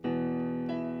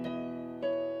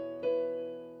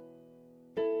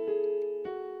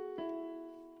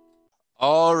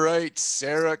All right,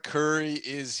 Sarah Curry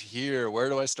is here. Where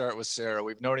do I start with Sarah?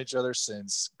 We've known each other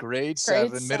since grade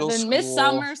seven, middle school. Miss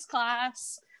Summers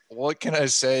class. What can I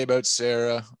say about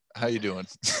Sarah? How you doing?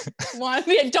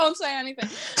 Don't say anything.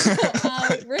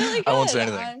 Really good. I won't say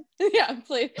anything. Yeah,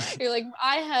 please. You're like,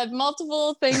 I have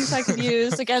multiple things I could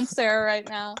use against Sarah right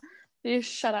now. You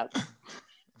shut up.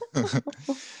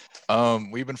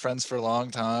 We've been friends for a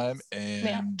long time,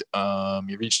 and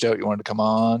you reached out. You wanted to come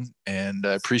on, and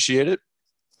I appreciate it.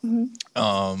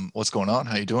 Mm-hmm. What's going on?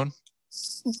 How you doing?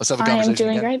 Let's have a conversation. I am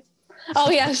doing again. great.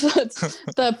 Oh yeah, so it's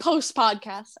the post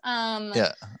podcast.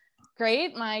 Yeah.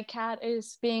 Great. My cat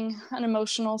is being an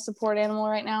emotional support animal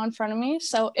right now in front of me.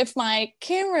 So if my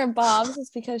camera bobs,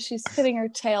 it's because she's hitting her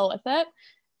tail with it.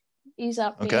 Ease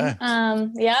up. Okay.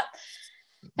 Yeah.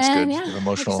 That's and good. Yeah,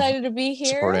 Emotional excited to be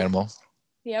here. Support animal.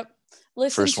 Yep.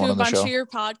 Listen First to one a on the bunch show. of your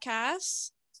podcasts.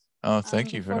 Oh,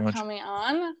 thank you very much. Coming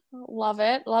on. Love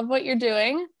it. Love what you're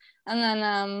doing. And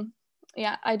then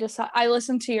I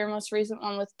listened to your most recent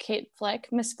one with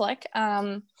Miss Flick.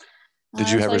 Did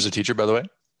you have her as a teacher, by the way?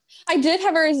 I did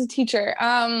have her as a teacher.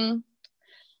 I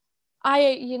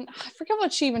forget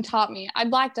what she even taught me. I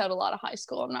blacked out a lot of high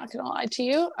school. I'm not gonna lie to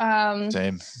you.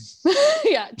 Same.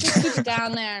 Yeah, just keep it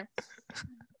down there.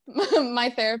 My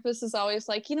therapist is always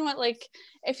like, you know what, like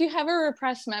if you have a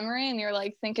repressed memory and you're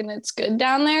like thinking it's good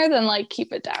down there, then like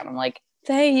keep it down. I'm like,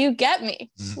 hey, you get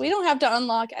me. We don't have to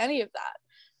unlock any of that.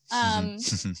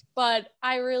 But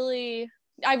I really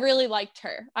liked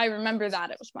her. I remember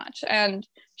that it was much, and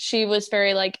she was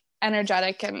very like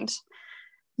energetic and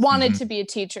wanted to be a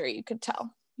teacher, you could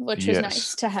tell, which was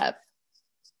nice to have.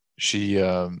 She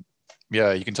you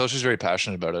can tell she's very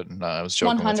passionate about it, and I was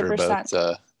joking 100%. With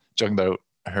her about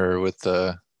her with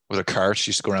a cart. She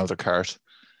used to go around with her cart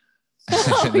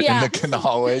in the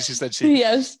hallways. She said she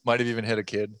might have even hit a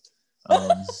kid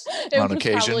on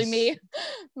occasion. Probably me.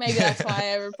 Maybe that's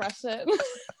why I repressed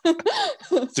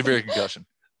it. Severe concussion.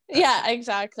 Yeah,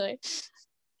 exactly.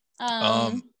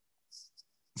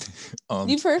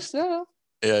 You first. No.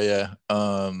 Yeah.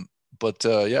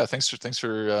 Thanks for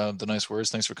the nice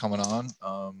words. Thanks for coming on.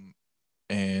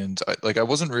 And I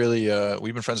wasn't really,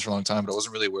 we've been friends for a long time, but I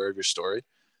wasn't really aware of your story.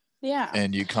 Yeah.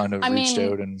 And you kind of reached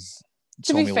out and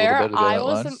to told be me fair, a little bit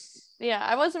about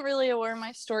I wasn't really aware of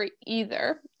my story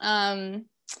either.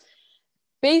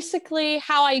 Basically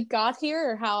how I got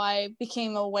here or how I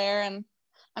became aware. And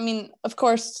I mean, of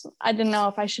course, I didn't know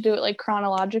if I should do it like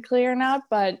chronologically or not,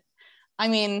 but I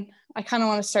mean, I kind of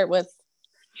want to start with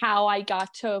how I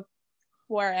got to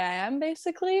where I am,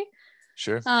 basically.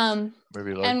 Sure. And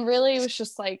really it was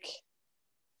just like,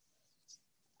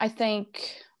 I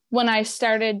think when I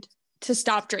started to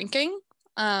stop drinking,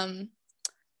 and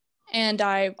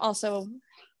I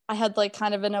had like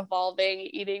kind of an evolving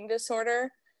eating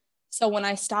disorder. So when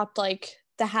I stopped like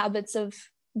the habits of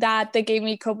that gave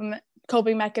me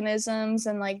coping mechanisms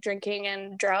and like drinking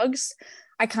and drugs,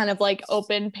 I kind of like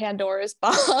opened Pandora's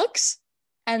box.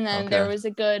 And then there was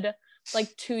a good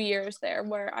like 2 years there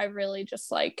where I really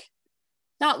just like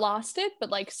not lost it, but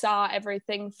like saw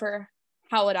everything for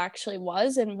how it actually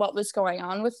was and what was going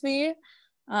on with me.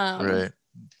 Right.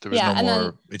 There was no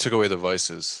more. It took away the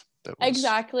vices.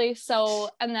 Exactly. So,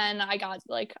 and then I got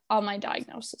like all my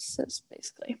diagnoses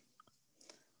basically.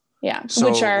 Yeah. So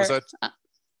was that?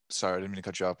 Sorry, I didn't mean to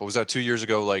cut you off. But was that 2 years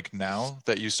ago? Like now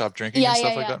that you stopped drinking and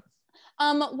stuff like that?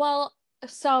 Well,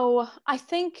 so I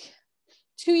think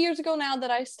 2 years ago now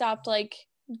that I stopped like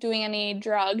doing any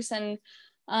drugs, and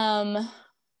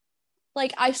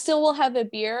like I still will have a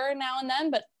beer now and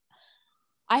then, but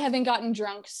I haven't gotten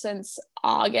drunk since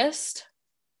August.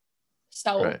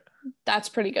 So that's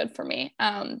pretty good for me.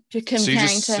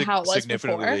 Comparing to how it was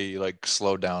significantly before. Like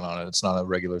slowed down on it. It's not a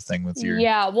regular thing with your.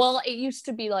 Yeah, well, it used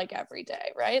to be like every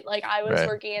day, right? Like I was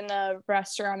working in the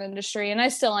restaurant industry, and I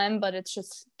still am, but it's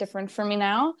just different for me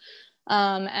now.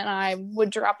 And I would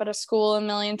drop out of school a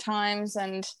million times,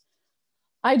 and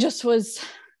I just was.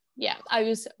 Yeah, I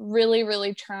was really,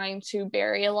 really trying to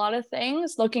bury a lot of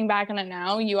things. Looking back on it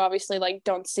now, you obviously like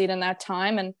don't see it in that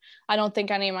time. And I don't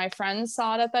think any of my friends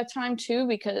saw it at that time too,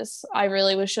 because I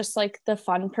really was just like the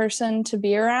fun person to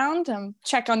be around and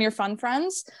check on your fun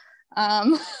friends.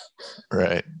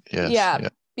 Right. Yes. Yeah.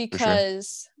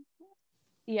 Because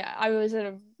I was in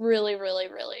a really, really,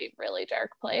 really, really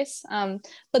dark place.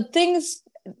 But things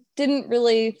didn't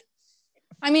really,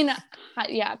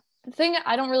 the thing,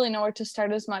 I don't really know where to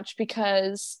start as much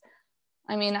because,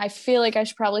 I mean, I feel like I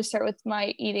should probably start with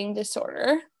my eating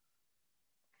disorder.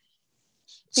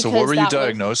 So what were you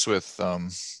diagnosed with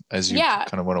as you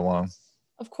kind of went along?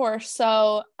 Of course.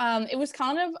 So it was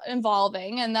kind of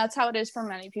involving, and that's how it is for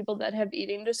many people that have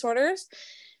eating disorders.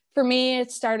 for me,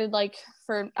 it started like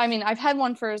I've had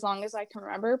one for as long as I can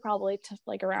remember, probably to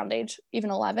like around age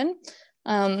even 11.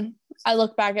 I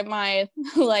look back at my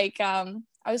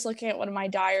I was looking at one of my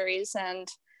diaries, and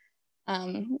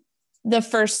the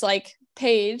first like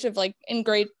page of like in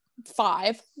grade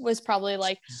 5 was probably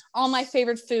like all my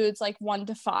favorite foods, like 1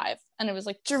 to 5, and it was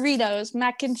like Doritos,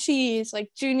 mac and cheese, like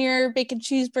junior bacon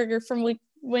cheeseburger from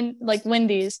like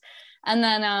Wendy's, and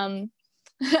then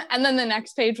and then the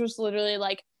next page was literally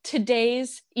like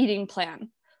today's eating plan,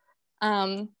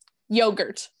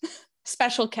 yogurt,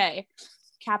 Special K,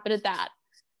 cap it at that,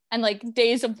 and like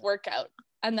days of workout.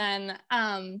 And then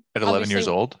at 11 years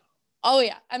old. Oh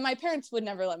yeah, and my parents would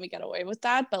never let me get away with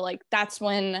that, but like that's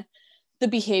when the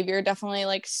behavior definitely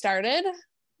like started.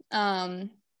 Yeah,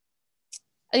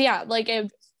 like I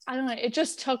don't know, it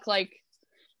just took like,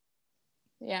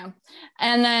 yeah.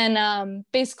 And then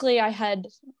basically I had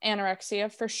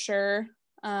anorexia for sure,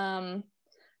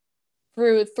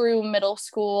 through middle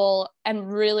school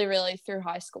and really, really through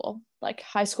high school. Like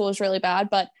high school was really bad,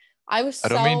 but I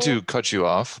don't mean to cut you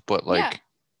off, but like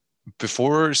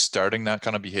before starting that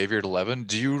kind of behavior at 11,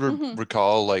 do you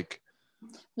recall like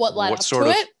what led up to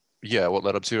it? Yeah, what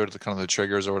led up to it, the kind of the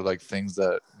triggers or like things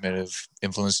that may have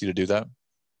influenced you to do that?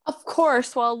 Of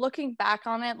course. Well, looking back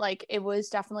on it, like it was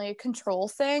definitely a control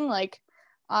thing. Like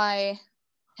I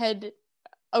had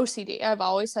OCD. I've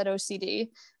always had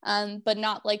OCD, but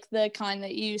not like the kind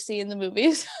that you see in the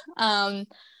movies. I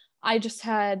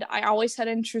always had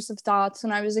intrusive thoughts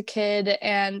when I was a kid,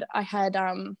 and I had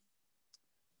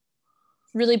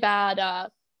really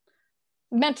bad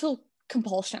mental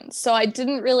compulsions. So I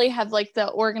didn't really have like the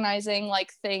organizing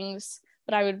like things,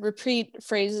 but I would repeat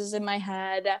phrases in my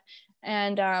head.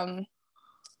 And I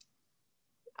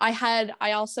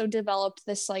also developed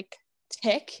this like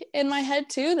tic in my head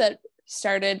too that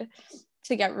started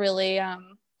to get really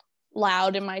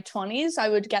loud in my 20s. I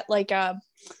would get like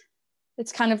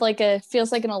it's kind of like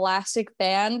feels like an elastic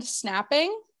band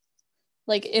snapping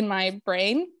like in my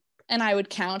brain, and I would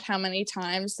count how many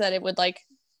times that it would like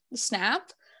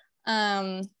snap.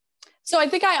 So I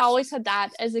think I always had that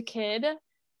as a kid.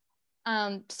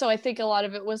 So I think a lot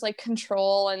of it was like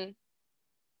control and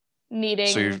needing.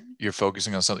 So you're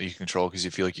focusing on something you control because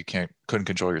you feel like you couldn't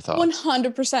control your thoughts.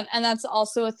 100%. And that's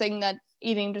also a thing that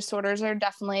eating disorders are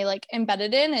definitely like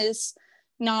embedded in, is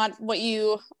not what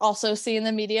you also see in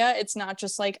the media. It's not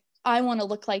just like, I want to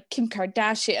look like Kim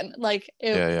Kardashian. Like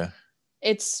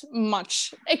it's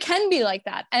much, it can be like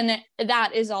that. And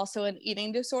that is also an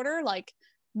eating disorder, like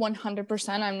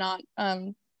 100%. I'm not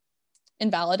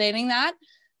invalidating that,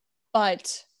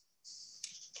 but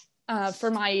for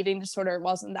my eating disorder, it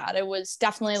wasn't that. It was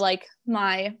definitely like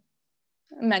my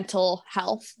mental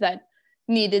health that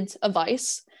needed a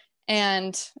vice.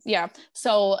 And yeah,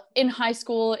 so in high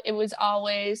school, it was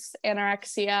always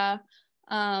anorexia.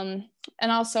 And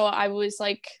also I was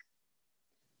like,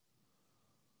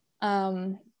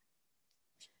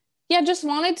 just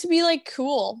wanted to be like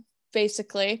cool,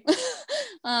 basically.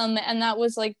 And that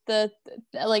was like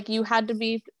like you had to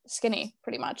be skinny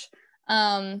pretty much.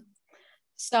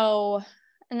 So,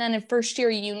 and then in first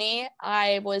year uni,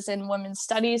 I was in women's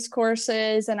studies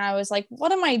courses, and I was like,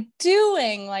 what am I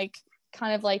doing? Like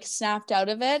kind of like snapped out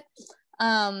of it.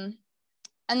 And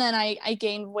then I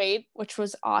gained weight, which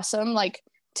was awesome. Like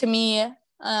to me,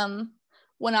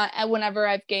 whenever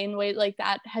I've gained weight, like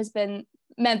that has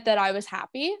meant that I was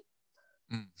happy,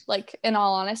 like in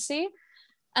all honesty.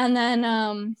 And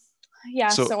then,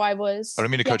 so I was. I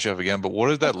don't mean to cut you off again, but what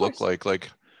did that look like?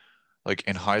 Like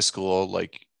in high school,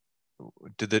 like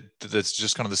did that's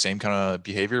just kind of the same kind of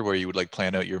behavior where you would like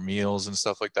plan out your meals and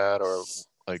stuff like that, or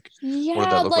like what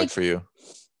did that look like for you?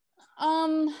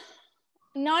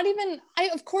 Not even,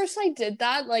 of course I did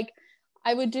that. Like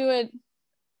I would do it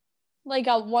like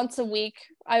once a week.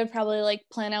 I would probably like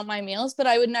plan out my meals, but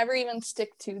I would never even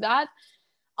stick to that.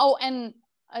 Oh, and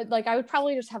like I would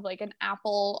probably just have like an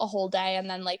apple a whole day and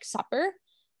then like supper.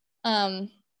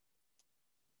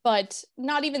 But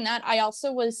not even that. I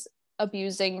also was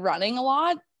abusing running a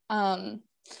lot.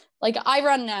 Like I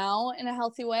run now in a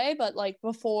healthy way, but like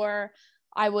before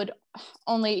I would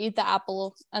only eat the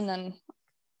apple and then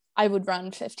I would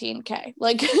run 15K,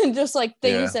 like just like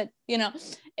things that,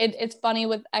 it's funny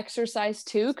with exercise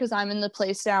too, because I'm in the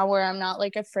place now where I'm not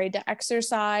like afraid to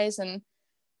exercise and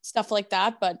stuff like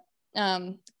that. But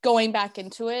going back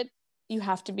into it, you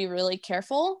have to be really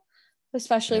careful,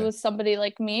 especially with somebody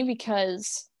like me,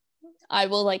 because I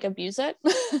will like abuse it.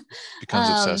 Becomes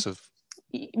obsessive.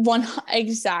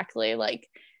 Exactly. Like,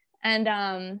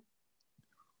 and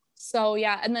so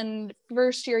yeah, and then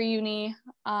first year uni,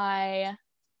 I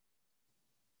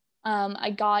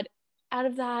got out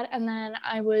of that. And then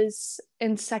I was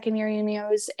in second year uni, I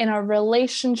was in a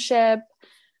relationship.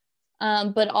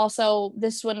 But also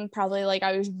this one probably like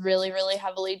I was really, really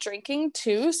heavily drinking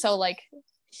too. So like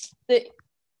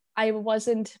I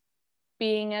wasn't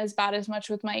being as bad as much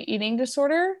with my eating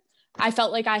disorder. I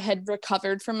felt like I had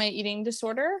recovered from my eating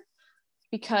disorder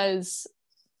because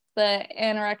the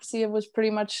anorexia was pretty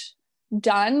much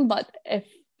done. But if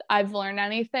I've learned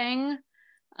anything,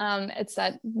 it's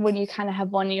that when you kind of have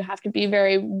one, you have to be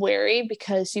very wary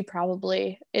because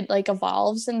it like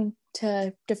evolves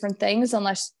into different things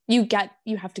unless you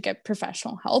have to get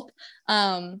professional help.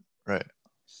 Right.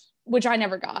 Which I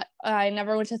never got. I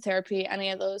never went to therapy any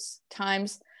of those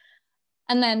times.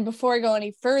 And then before I go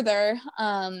any further,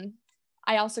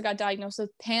 I also got diagnosed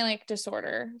with panic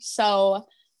disorder. So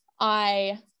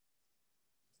I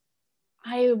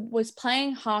was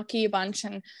playing hockey a bunch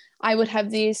and I would have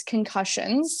these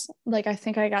concussions. Like I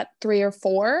think I got 3 or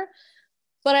 4,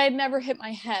 but I had never hit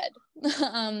my head.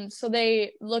 So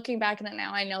looking back at it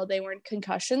now, I know they weren't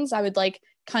concussions. I would like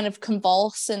kind of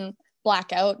convulse and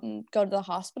black out and go to the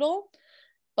hospital,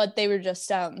 but they were just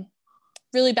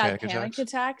really bad panic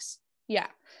attacks. Yeah.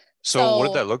 So what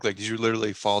did that look like? Did you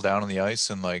literally fall down on the ice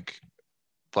and like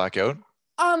black out?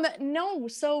 No.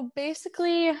 So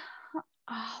basically,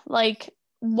 like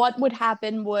what would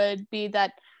happen would be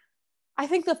that I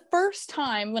think the first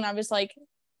time when I was like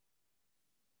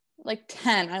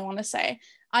 10, I want to say,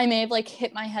 I may have like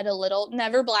hit my head a little,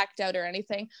 never blacked out or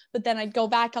anything, but then I'd go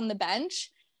back on the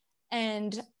bench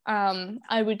and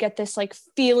I would get this like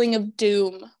feeling of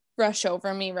doom rush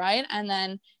over me, right? And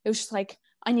then it was just like,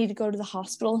 I need to go to the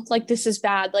hospital. Like, this is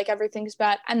bad. Like, everything's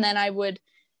bad. And then I would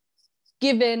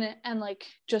give in and like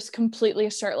just completely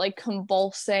start like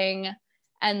convulsing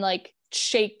and like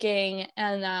shaking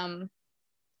and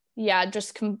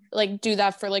just like do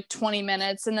that for like 20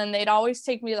 minutes. And then they'd always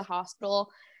take me to the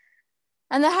hospital.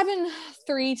 And that happened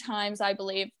 3 times, I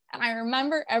believe. And I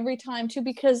remember every time too,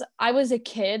 because I was a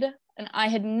kid and I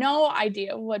had no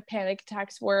idea what panic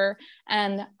attacks were.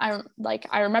 And I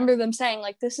remember them saying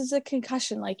like, this is a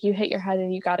concussion, like you hit your head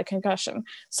and you got a concussion.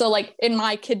 So like in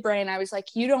my kid brain, I was like,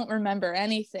 you don't remember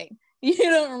anything. You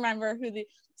don't remember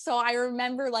so I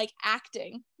remember like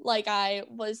acting like I'm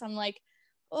like,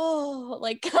 oh,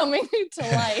 like coming to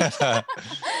life.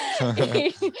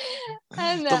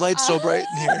 And the light's so bright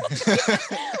in here.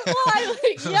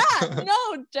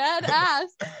 Dead ass.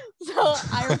 So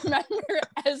I remember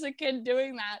as a kid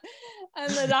doing that,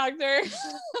 and the doctor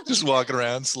just walking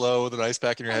around slow with an ice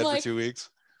pack in your head like, for 2 weeks.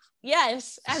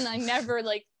 Yes, and I never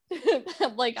like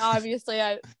obviously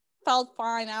I felt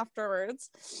fine afterwards,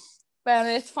 but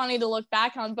it's funny to look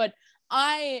back on.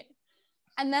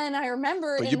 And then I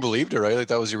remember. But you believed it, right? Like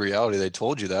that was your reality. They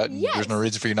told you that. And yes. There's no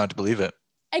reason for you not to believe it.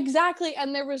 Exactly.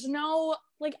 And there was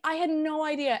I had no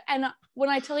idea. And when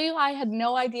I tell you, I had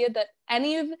no idea that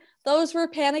any of those were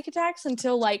panic attacks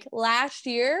until like last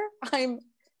year. I'm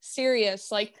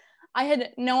serious. Like I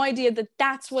had no idea that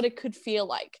that's what it could feel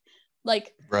like.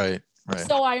 Like, right.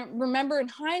 So I remember in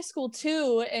high school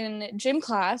too, in gym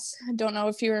class, I don't know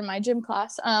if you were in my gym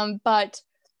class, but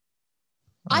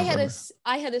I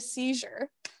had a seizure,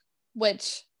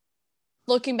 which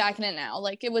looking back in it now,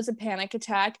 like it was a panic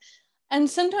attack. And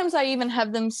sometimes I even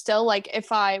have them still, like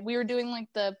we were doing like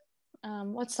the,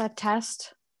 what's that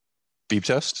test? Beep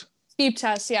test? Beep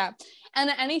test, yeah. And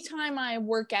anytime I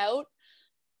work out,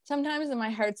 sometimes when my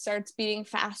heart starts beating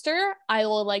faster, I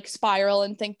will like spiral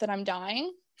and think that I'm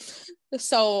dying.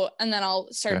 And then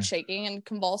I'll start shaking and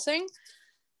convulsing.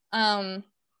 But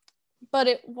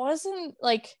it wasn't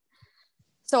like,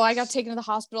 so I got taken to the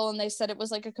hospital and they said it was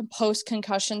like a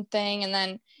post-concussion thing. And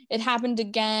then it happened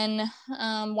again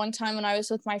one time when I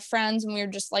was with my friends and we were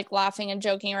just like laughing and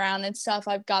joking around and stuff.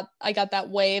 I got that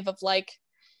wave of like,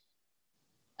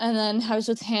 and then I was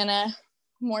with Hannah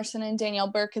Morrison and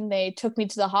Danielle Burke and they took me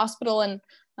to the hospital and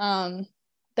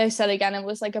they said again, it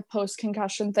was like a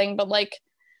post-concussion thing, but like,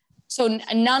 so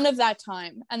none of that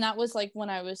time. And that was like when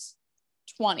I was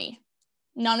 20.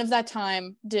 None of that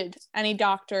time did any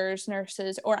doctors,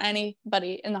 nurses, or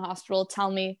anybody in the hospital tell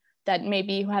me that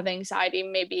maybe you have anxiety,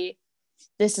 maybe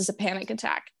this is a panic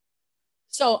attack.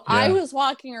 So yeah. I was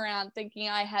walking around thinking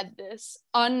I had this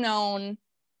unknown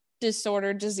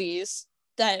disease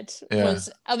that was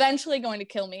eventually going to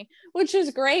kill me, which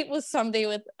is great with somebody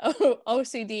with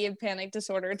OCD and panic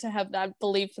disorder to have that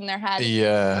belief in their head.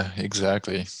 Yeah,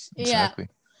 exactly. Yeah.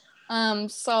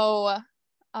 So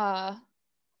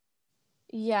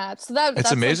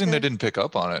that's amazing like they didn't pick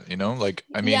up on it, you know? Like,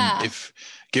 I mean, if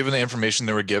given the information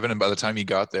they were given and by the time you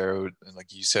got there,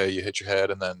 like you say, you hit your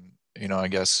head and then, you know, I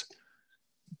guess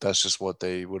that's just what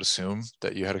they would assume,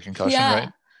 that you had a concussion, Yeah. right?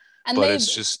 And but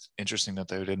it's just interesting that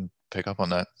they didn't pick up on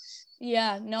that.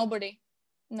 Yeah, nobody.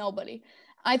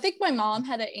 I think my mom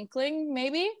had an inkling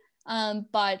maybe,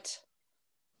 but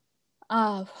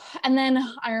and then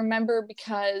I remember,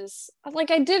 because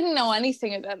like I didn't know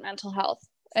anything about mental health,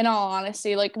 in all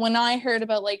honesty. Like when I heard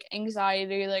about like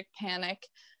anxiety, like panic,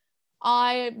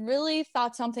 I really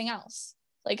thought something else.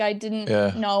 Like I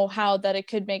didn't know how that it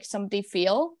could make somebody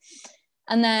feel.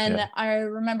 And then I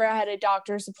remember I had a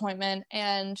doctor's appointment,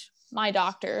 and my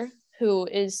doctor,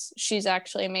 she's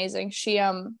actually amazing. She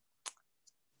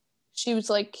was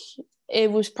like,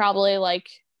 it was probably like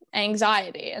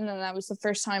anxiety. And then that was the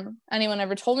first time anyone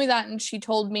ever told me that. And she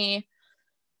told me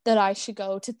that I should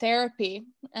go to therapy.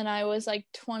 And I was like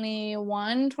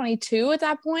 21, 22 at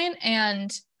that point.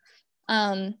 And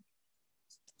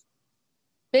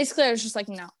basically I was just like,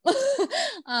 no.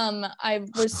 I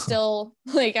was still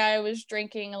like, I was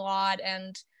drinking a lot,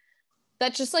 and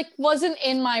that just like wasn't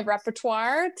in my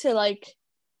repertoire to like,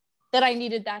 that I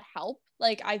needed that help.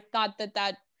 Like I thought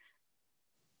that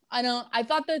I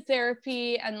thought that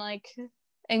therapy and like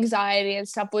anxiety and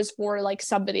stuff was for like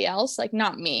somebody else, like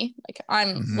not me. Like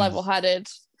I'm level-headed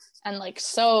and like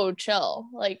so chill.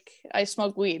 Like I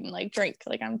smoke weed and like drink,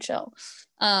 like I'm chill.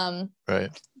 Right.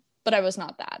 But I was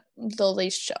not that, the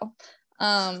least chill.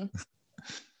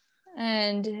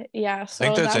 And yeah, so I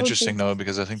think that's interesting though,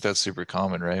 because I think that's super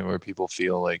common, right? Where people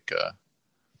feel like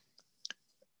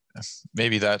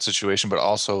maybe that situation, but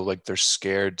also like they're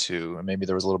scared to, and maybe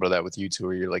there was a little bit of that with you too,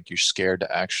 where you're scared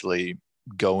to actually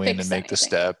go in and make the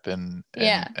step and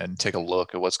take a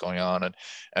look at what's going on. And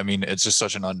I mean, it's just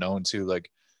such an unknown too, like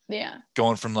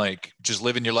going from like just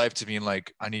living your life to being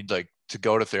like, I need like to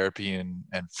go to therapy and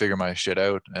figure my shit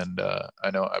out. And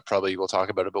I know I probably will talk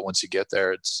about it, but once you get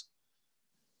there, it's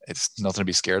nothing to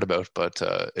be scared about. But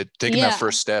taking that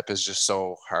first step is just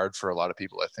so hard for a lot of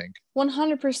people, I think.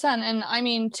 100%. And I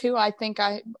mean too, I think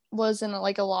I was in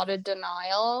like a lot of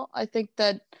denial. I think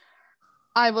that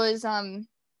I was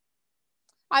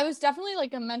definitely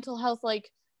like a mental health like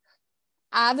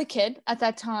advocate at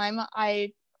that time.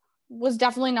 I was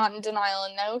definitely not in denial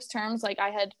in those terms. Like I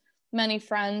had many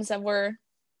friends that were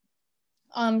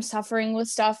suffering with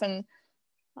stuff, and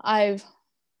I've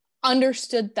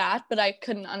understood that, but I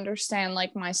couldn't understand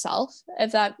like myself,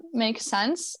 if that makes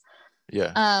sense.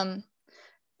 But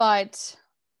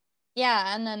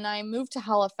yeah, and then I moved to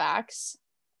Halifax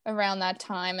around that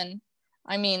time, and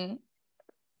I mean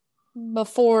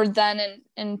before then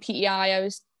in PEI I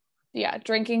was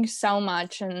drinking so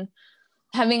much and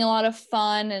having a lot of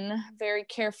fun and very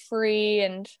carefree,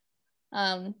 and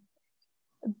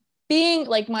being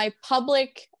like, my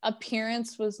public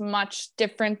appearance was much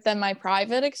different than my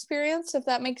private experience, if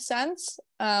that makes sense.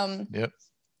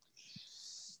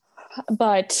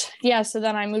 But yeah, so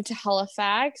then I moved to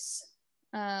Halifax.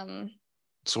 So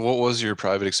what was your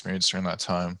private experience during that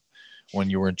time when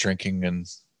you were drinking and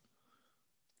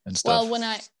stuff?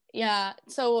 Well,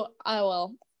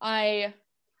 I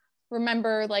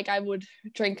remember like I would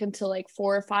drink until like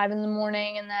 4 or 5 in the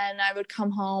morning, and then I would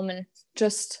come home and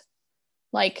just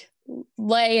like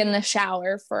lay in the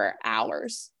shower for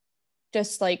hours,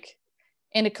 just like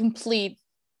in a complete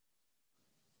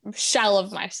shell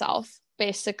of myself,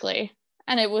 basically.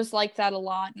 And it was like that a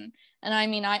lot. And I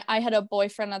mean, I had a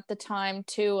boyfriend at the time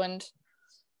too, and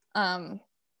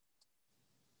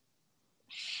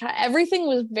everything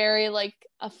was very like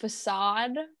a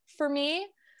facade for me,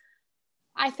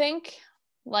 I think.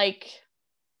 Like,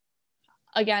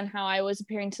 again, how I was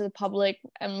appearing to the public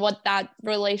and what that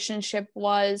relationship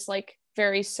was, like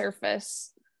very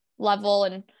surface level.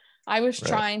 And I was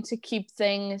trying to keep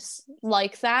things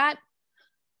like that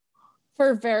for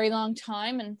a very long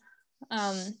time, and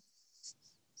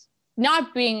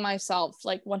not being myself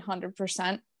like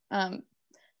 100%,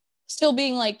 still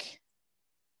being like,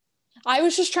 I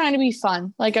was just trying to be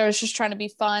fun. Like I was just trying to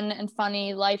be fun and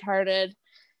funny, lighthearted.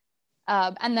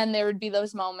 And then there would be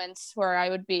those moments where I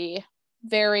would be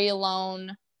very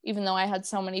alone, even though I had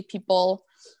so many people.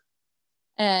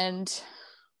 And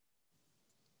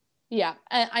yeah,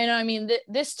 I know, I mean,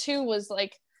 this too was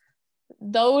like,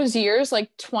 those years, like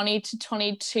 20 to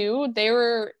 22, they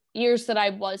were years that I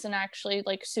wasn't actually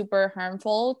like super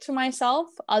harmful to myself,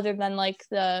 other than like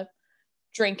the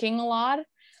drinking a lot.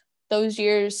 Those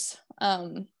years,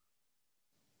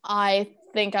 I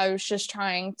think I was just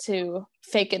trying to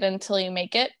fake it until you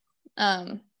make it.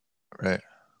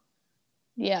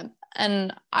 Yeah.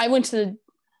 And I went to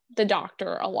the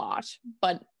doctor a lot,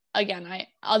 but again,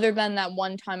 other than that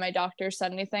one time my doctor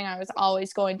said anything, I was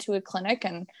always going to a clinic,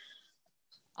 and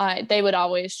they would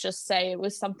always just say it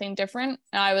was something different.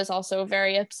 And I was also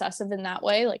very obsessive in that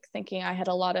way, like thinking I had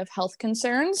a lot of health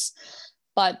concerns,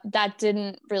 but that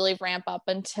didn't really ramp up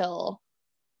until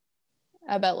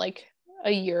about like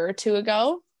a year or two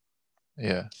ago.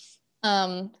 Yeah.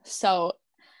 So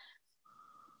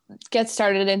get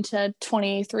started into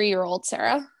 23-year-old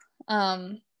Sarah.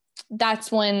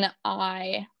 That's when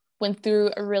I went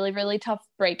through a really, really tough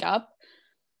breakup.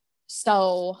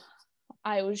 So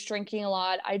I was drinking a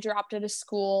lot. I dropped out of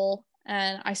school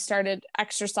and I started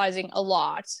exercising a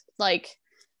lot, like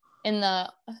in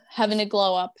the having a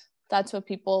glow up. That's what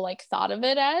people like thought of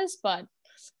it as, but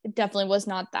it definitely was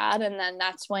not that. And then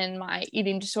that's when my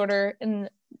eating disorder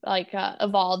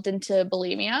evolved into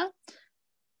bulimia.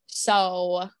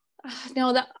 So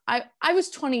no, that I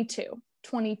was 22,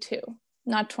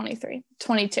 not 23,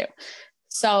 22.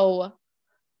 So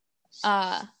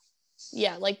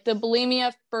yeah, like the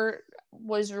bulimia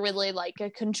was really like a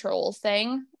control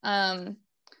thing. Right.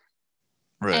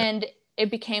 And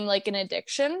it became like an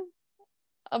addiction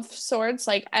of sorts.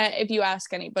 Like if you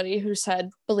ask anybody who's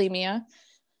had bulimia,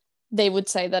 they would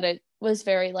say that it was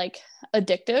very like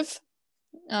addictive.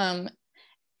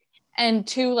 And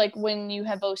two, like when you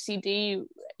have OCD, you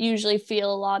usually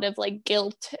feel a lot of like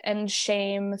guilt and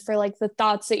shame for like the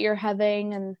thoughts that you're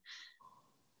having and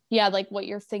yeah, like what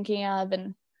you're thinking of.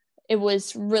 And it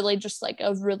was really just like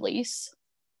a release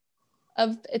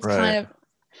of it's right. Kind of,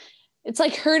 it's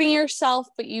like hurting yourself,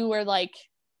 but you were like,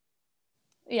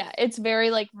 yeah, it's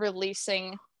very like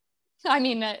releasing. I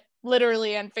mean,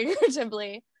 literally and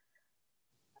figuratively.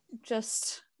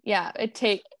 Just, yeah,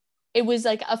 it was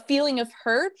like a feeling of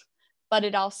hurt, but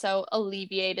it also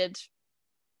alleviated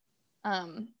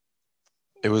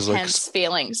it was tense like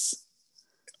feelings.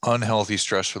 Unhealthy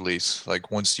stress release. Like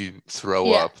once you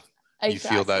throw up, exactly. You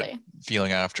feel that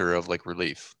feeling after of like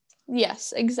relief.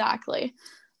 Yes, exactly.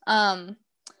 And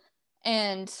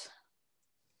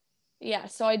yeah,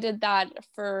 so I did that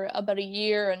for about a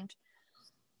year. And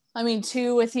I mean,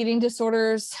 too, with eating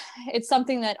disorders, it's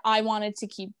something that I wanted to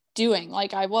keep doing.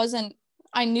 Like I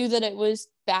knew that it was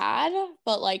bad,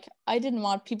 but like I didn't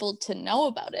want people to know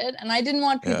about it. And I didn't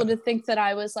want people to think that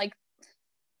I was like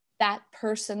that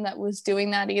person that was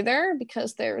doing that either,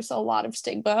 because there's a lot of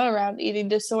stigma around eating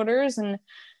disorders and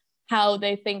how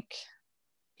they think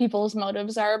people's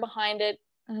motives are behind it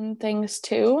and things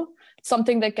too.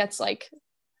 Something that gets like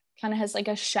kind of has like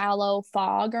a shallow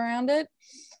fog around it.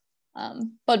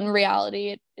 But in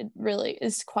reality, it really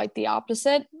is quite the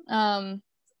opposite.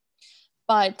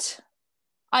 But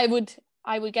I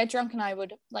would get drunk and I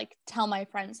would like tell my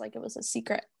friends like it was a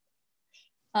secret.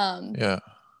 Yeah.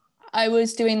 I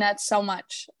was doing that so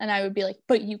much and I would be like,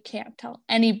 but you can't tell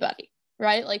anybody,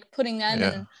 right? Like putting them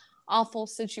in an awful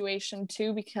situation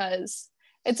too, because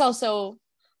it's also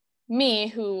me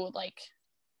who like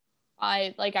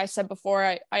I said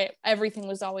before, I everything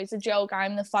was always a joke.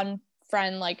 I'm the fun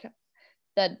friend like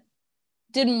that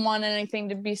didn't want anything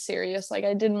to be serious. Like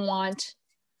I didn't want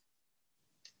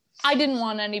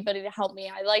anybody to help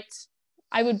me.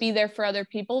 I would be there for other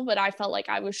people, but I felt like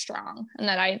I was strong and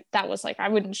that was like, I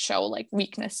wouldn't show like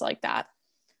weakness like that.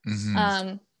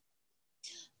 Mm-hmm.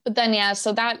 But then, yeah,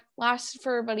 so that lasted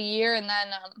for about a year. And then,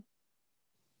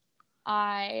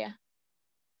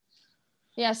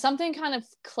 something kind of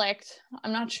clicked.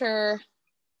 I'm not sure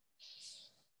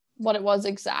what it was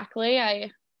exactly. I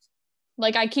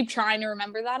keep trying to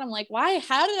remember that. I'm like,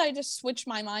 how did I just switch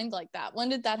my mind like that? When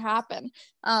did that happen?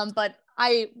 But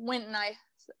I went and I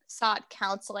sought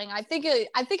counseling. I think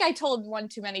I told one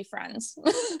too many friends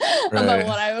about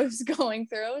what I was going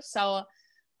through. So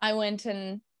I went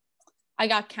and I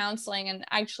got counseling. And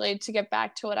actually, to get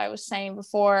back to what I was saying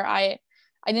before, I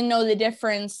didn't know the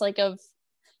difference like of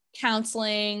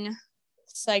counseling,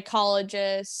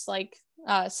 psychologists, like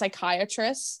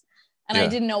psychiatrists. And I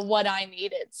didn't know what I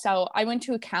needed. So I went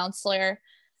to a counselor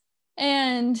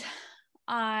and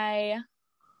I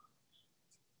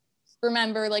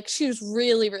remember like she was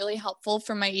really, really helpful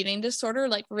for my eating disorder,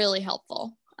 like really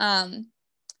helpful. But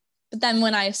then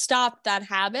when I stopped that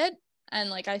habit and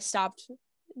like I stopped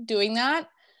doing that,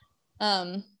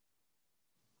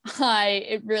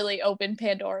 it really opened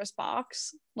Pandora's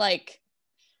box. Like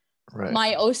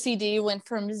my OCD went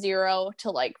from 0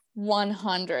 to like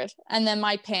 100. And then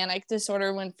my panic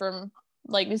disorder went from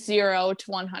like 0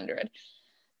 to 100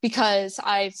 because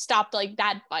I stopped like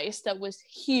that vice that was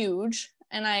huge.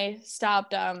 And I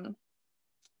stopped, I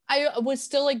was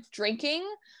still like drinking,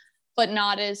 but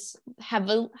not as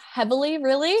heavily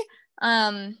really.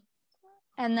 And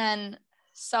then,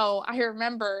 so I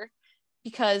remember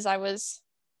because I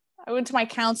went to my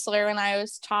counselor and I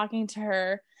was talking to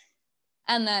her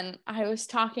And then I was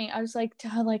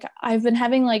like, I've been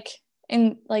having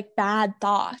bad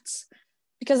thoughts,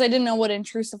 because I didn't know what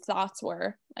intrusive thoughts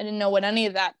were. I didn't know what any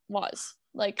of that was.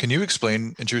 Like, can you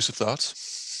explain intrusive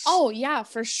thoughts? Oh yeah,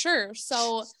 for sure.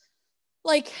 So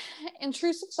like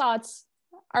intrusive thoughts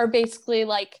are basically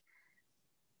like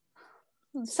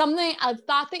a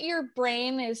thought that your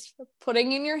brain is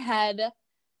putting in your head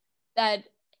that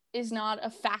is not a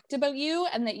fact about you,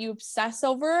 and that you obsess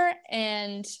over,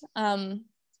 and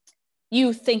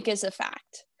you think is a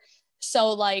fact.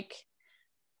 So like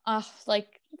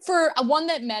for one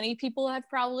that many people have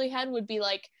probably had would be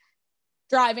like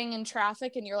driving in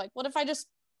traffic, and you're like, what if I just,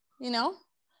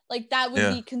 like that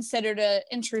would be considered a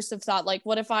intrusive thought. Like,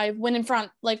 what if I went in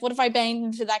front? Like, what if I banged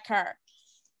into that car?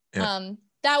 And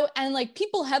like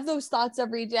people have those thoughts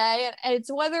every day, and it's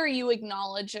whether you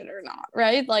acknowledge it or not,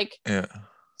 right? Like,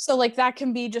 so like that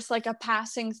can be just like a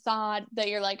passing thought that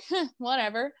you're like,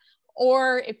 whatever.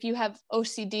 Or if you have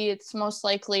OCD, it's most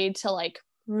likely to like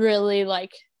really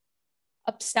like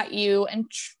upset you and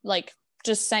like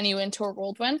just send you into a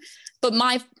whirlwind. But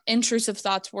my intrusive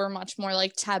thoughts were much more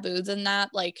like taboo than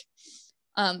that. Like,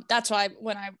 that's why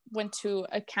when I went to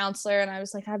a counselor and I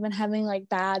was like, I've been having like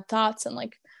bad thoughts,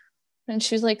 and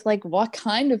she was like what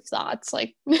kind of thoughts?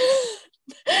 Like,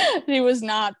 she was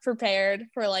not prepared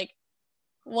for like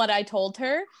what I told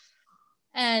her.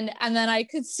 And then I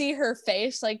could see her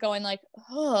face like going like,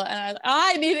 oh, and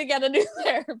I need to get a new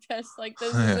therapist. Like,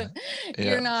 this isn't,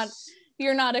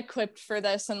 you're not equipped for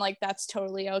this, and like that's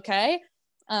totally okay.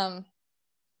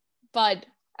 But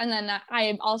and then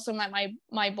I also met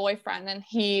my boyfriend, and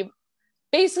he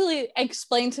basically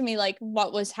explained to me like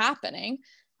what was happening,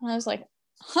 and I was like,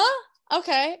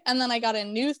 okay. And then I got a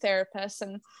new therapist,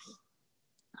 and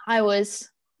I was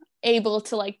able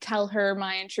to like tell her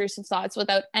my intrusive thoughts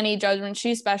without any judgment.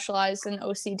 She specialized in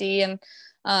OCD, and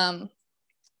go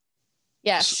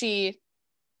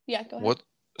ahead.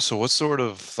 What sort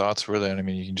of thoughts were they? I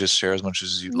mean, you can just share as much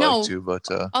as you'd like to, but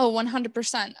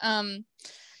 100%.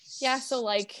 So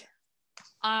like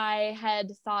I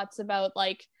had thoughts about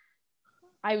like,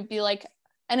 I would be like,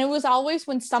 and it was always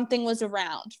when something was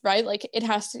around, right? Like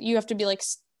you have to be like,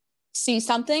 see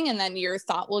something, and then your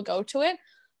thought will go to it.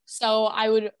 So I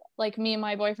would like, me and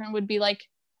my boyfriend would be like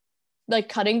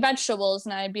cutting vegetables,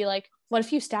 and I'd be like, what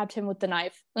if you stabbed him with the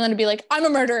knife? And then it'd be like, I'm a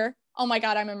murderer. Oh my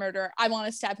God, I'm a murderer. I want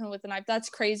to stab him with a knife. That's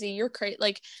crazy. You're crazy.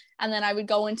 Like, and then I would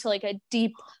go into like a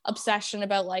deep obsession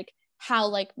about like how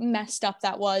like messed up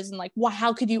that was, and like,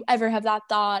 how could you ever have that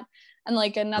thought? And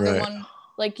like another one,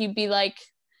 like you'd be like,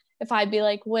 if I'd be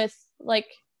like with like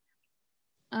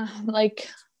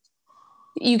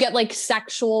you get like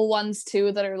sexual ones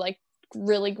too that are like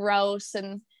really gross,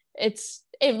 and it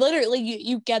literally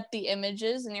you get the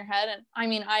images in your head. And I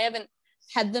mean, I haven't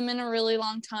had them in a really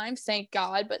long time, thank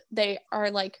God, but they are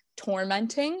like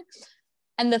tormenting.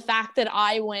 And the fact that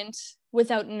I went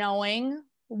without knowing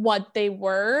what they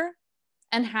were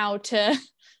and how to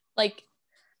like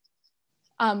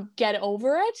get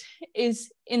over it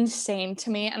is insane to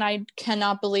me, and I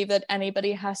cannot believe that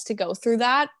anybody has to go through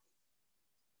that,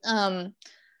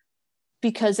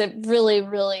 because it really,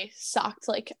 really sucked.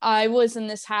 Like, I was in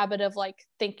this habit of like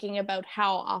thinking about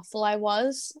how awful I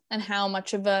was and how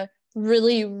much of a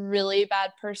really, really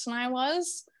bad person I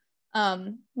was.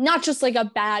 Not just like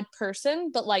a bad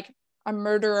person, but like a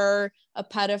murderer, a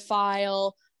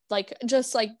pedophile, like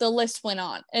just like the list went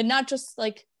on. And not just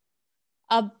like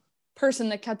a person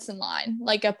that cuts in line,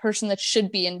 like a person that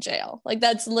should be in jail. Like,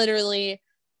 that's literally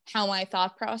how my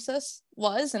thought process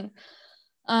was. And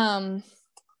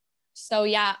so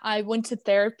yeah, I went to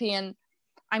therapy, and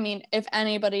I mean, if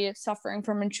anybody is suffering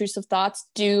from intrusive thoughts,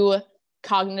 do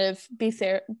cognitive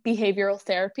behavioral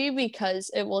therapy, because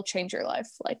it will change your life.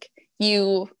 Like,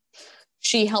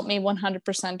 she helped me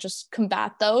 100% just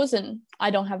combat those, and I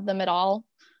don't have them at all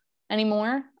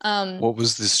anymore. What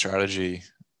was the strategy?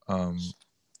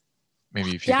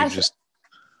 Maybe if you could just,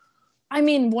 I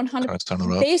mean,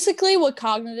 100%. Basically, what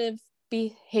cognitive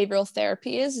behavioral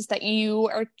therapy is that you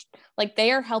are like,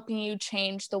 they are helping you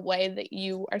change the way that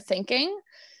you are thinking.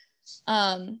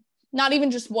 Not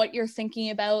even just what you're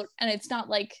thinking about. And it's not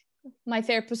like, my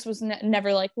therapist was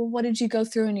never like, well, what did you go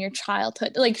through in your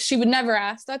childhood? Like, she would never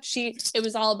ask that. It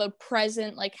was all about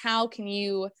present. Like, how can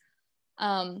you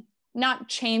not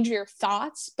change your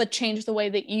thoughts, but change the way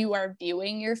that you are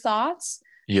viewing your thoughts?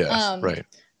 Yes,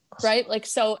 right. Like,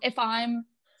 so if I'm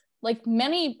like,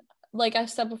 like I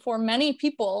said before, many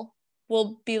people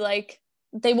will be like,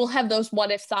 they will have those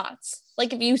what if thoughts.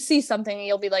 Like, if you see something,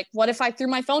 you'll be like, what if I threw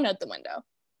my phone out the window?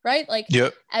 Right? Like,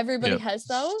 everybody has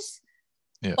those.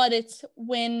 Yeah. But it's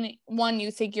when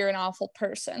you think you're an awful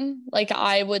person. Like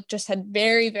I would just had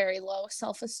very, very low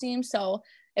self-esteem. So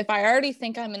if I already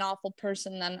think I'm an awful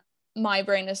person, then my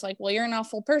brain is like, well, you're an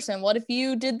awful person. What if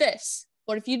you did this?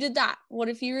 What if you did that? What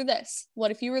if you were this? What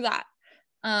if you were that?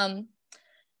 And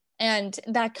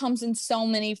that comes in so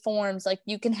many forms. Like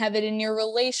you can have it in your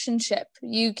relationship.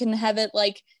 You can have it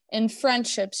like in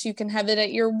friendships. You can have it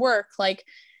at your work. Like,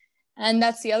 and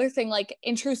that's the other thing, like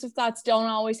intrusive thoughts don't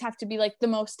always have to be like the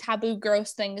most taboo,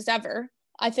 gross things ever.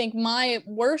 I think my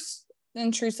worst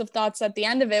intrusive thoughts at the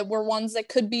end of it were ones that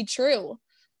could be true,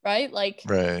 right? Like,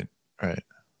 right.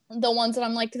 The ones that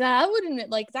I'm like,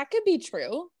 that could be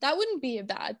true. That wouldn't be a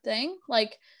bad thing.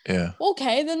 Like, yeah.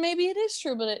 Okay, then maybe it is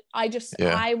true. But I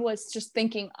was just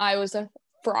thinking I was a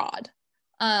fraud.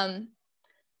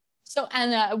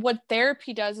 What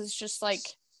therapy does is just like,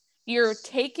 you're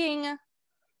taking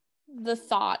the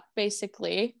thought,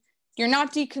 basically, you're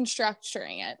not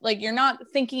deconstructing it. Like you're not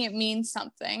thinking it means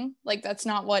something. Like that's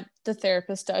not what the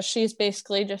therapist does. She's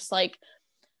basically just like,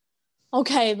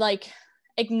 okay, like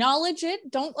acknowledge it.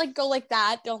 Don't like go like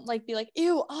that. Don't like be like,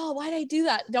 ew, oh, why did I do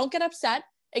that? Don't get upset.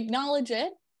 Acknowledge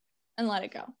it and let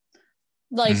it go.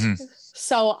 Like,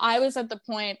 So I was at the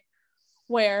point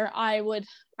where I was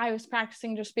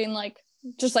practicing just being like,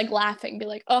 just like laughing, be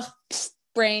like, oh,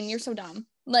 brain, you're so dumb.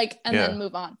 Like, and then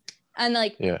move on. And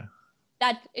like,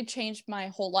 that it changed my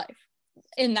whole life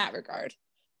in that regard.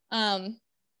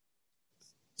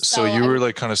 So you were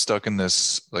like kind of stuck in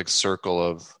this like circle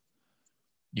of,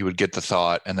 you would get the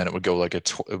thought and then it would go like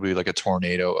it would be like a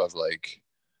tornado of like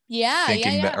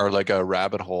thinking that, or like a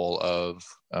rabbit hole of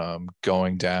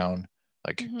going down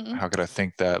like how could I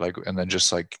think that, like, and then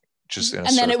just like in a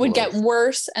and then it would get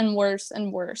worse and worse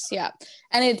and worse. Yeah.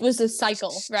 And it was a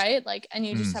cycle, right? Like, and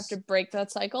you just have to break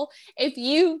that cycle. If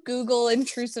you Google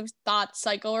intrusive thought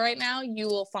cycle right now, you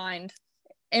will find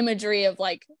imagery of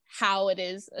like how it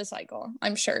is a cycle.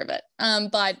 I'm sure of it.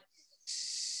 But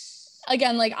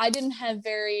again, like I didn't have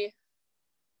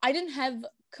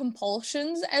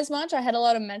compulsions as much. I had a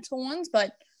lot of mental ones,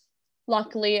 but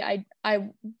luckily I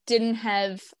didn't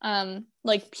have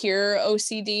like pure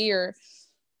OCD or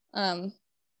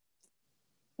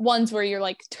ones where you're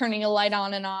like turning a light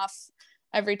on and off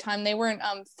every time. They weren't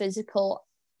physical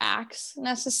acts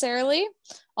necessarily,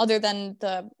 other than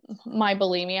my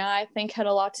bulimia, I think, had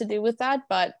a lot to do with that.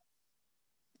 But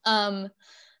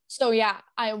so yeah,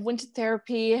 I went to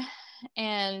therapy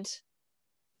and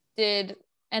did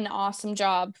an awesome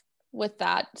job with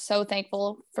that. So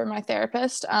thankful for my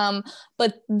therapist.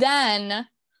 But then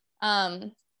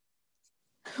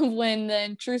when the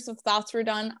intrusive thoughts were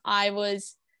done, I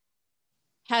was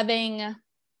having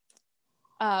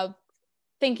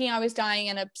thinking I was dying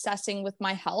and obsessing with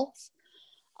my health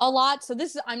a lot. So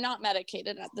I'm not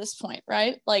medicated at this point,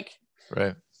 right? Like,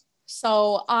 right.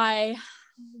 So I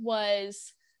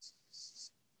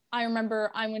remember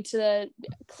I went to the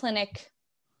clinic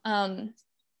 4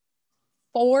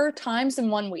 times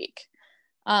in 1 week.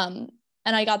 And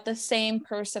I got the same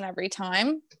person every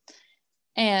time.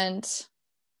 And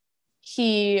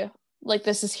he, like,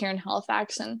 this is here in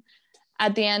Halifax. And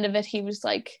at the end of it, he was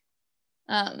like,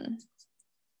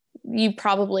 you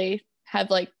probably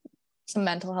have like some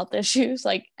mental health issues.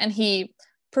 Like, and he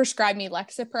prescribed me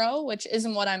Lexapro, which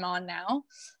isn't what I'm on now.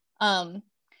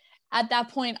 At that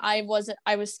point, I was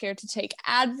scared to take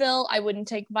Advil. I wouldn't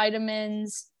take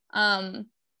vitamins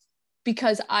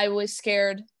because I was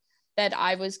scared that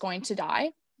I was going to die.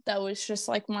 That was just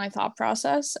like my thought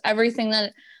process. Everything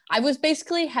that I was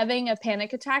basically having a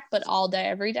panic attack, but all day,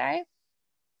 every day.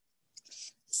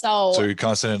 So you're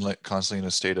constantly in a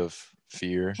state of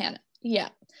fear. Panic.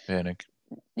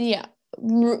 Yeah.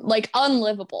 Like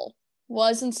unlivable.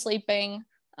 Wasn't sleeping.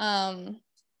 And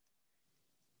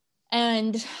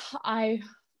I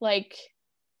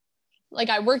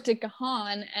I worked at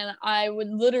Gahan, and I would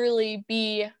literally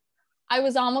I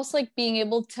was almost like being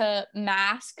able to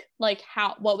mask like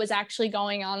what was actually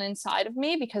going on inside of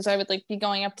me, because I would like be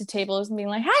going up to tables and being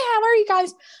like, hi, how are you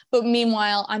guys? But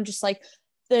meanwhile, I'm just like,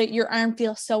 your arm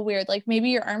feels so weird. Like maybe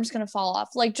your arm's going to fall off.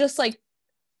 Like, just like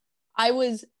I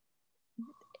was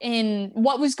in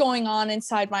what was going on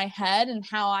inside my head, and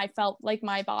how I felt like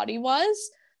my body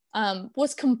was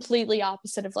completely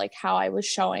opposite of like how I was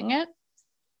showing it.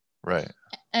 Right.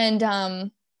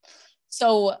 And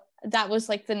so that was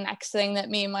like the next thing that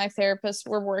me and my therapist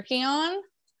were working on.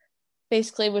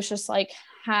 Basically was just like,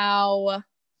 how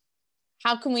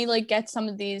can we like get some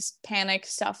of these panic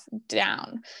stuff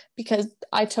down? Because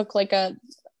I took like a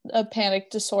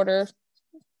panic disorder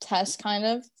test, kind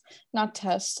of, not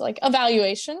test, like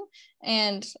evaluation.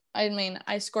 And I mean,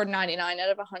 I scored 99 out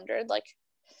of 100. Like,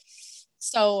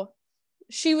 So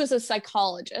she was a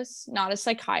psychologist, not a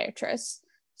psychiatrist.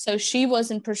 So she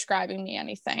wasn't prescribing me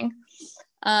anything.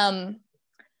 And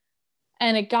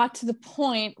it got to the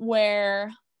point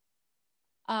where,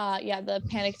 the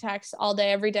panic attacks all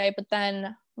day, every day. But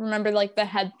then remember, like, the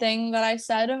head thing that I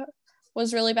said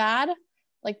was really bad,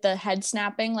 like the head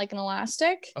snapping like an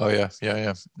elastic. Oh yeah.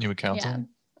 You would count them.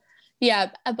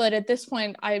 Yeah, but at this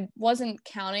point I wasn't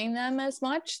counting them as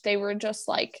much. They were just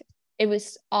like, it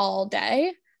was all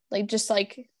day, like, just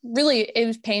like, really, it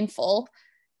was painful.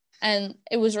 And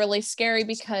it was really scary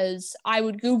because I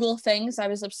would Google things. I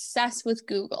was obsessed with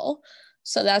Google.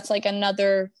 So that's like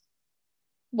another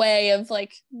way of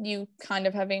like you kind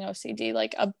of having OCD,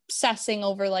 like obsessing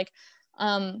over like,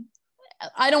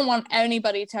 I don't want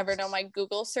anybody to ever know my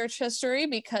Google search history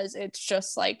because it's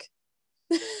just like,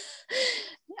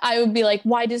 I would be like,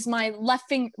 why does my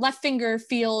left-handed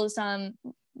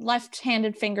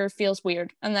finger feels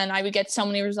weird? And then I would get so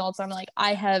many results. I'm like,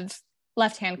 I have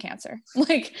left hand cancer.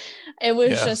 Like, it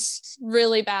was just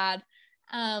really bad.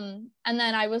 And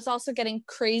then I was also getting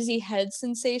crazy head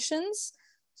sensations,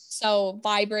 so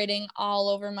vibrating all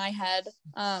over my head,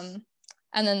 and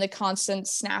then the constant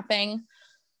snapping.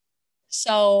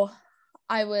 So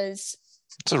it's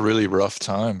a really rough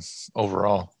time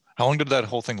overall. How long did that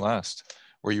whole thing last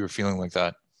where you were feeling like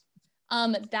that?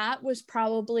 That was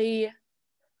probably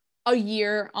a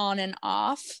year on and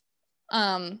off.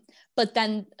 But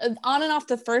then on and off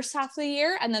the first half of the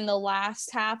year, and then the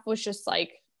last half was just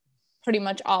like pretty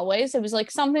much always. It was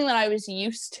like something that I was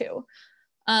used to.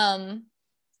 And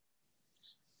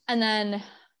then,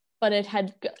 but it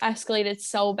had escalated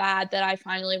so bad that I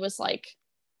finally was like,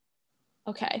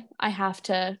 okay, I have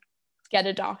to get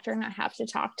a doctor and I have to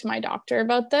talk to my doctor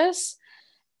about this.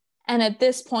 And at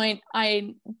this point,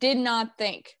 I did not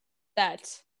think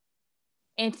that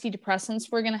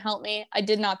antidepressants were going to help me. I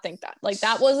did not think that. Like,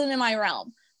 that wasn't in my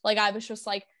realm. Like, I was just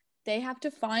like, they have to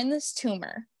find this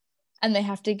tumor and they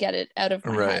have to get it out of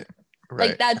my head. Right.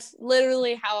 Like, that's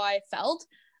literally how I felt.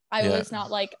 I was not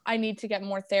like, I need to get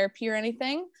more therapy or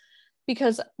anything,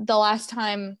 because the last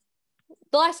time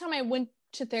I went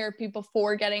to therapy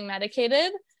before getting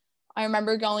medicated, I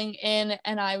remember going in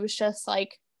and I was just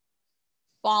like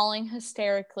bawling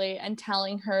hysterically and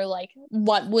telling her like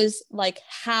what was like,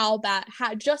 how bad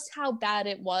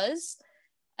it was,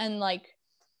 and like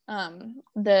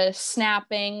the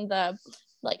snapping, the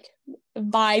like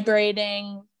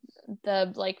vibrating,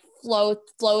 the like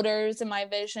floaters in my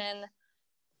vision.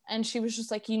 And she was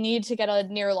just like, you need to get a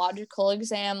neurological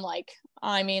exam. Like,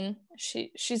 I mean,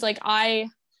 she's like, I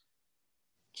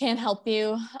can't help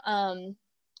you. And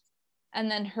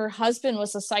then her husband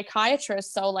was a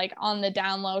psychiatrist. So like on the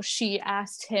down low, she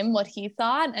asked him what he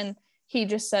thought. And he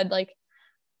just said like,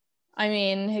 I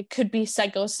mean, it could be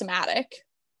psychosomatic,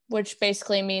 which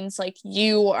basically means like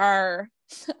you are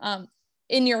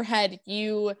in your head,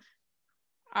 you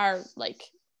are like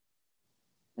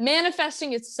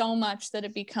manifesting it so much that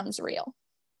it becomes real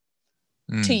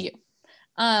to you.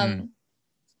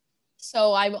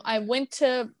 So I went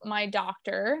to my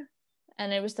doctor,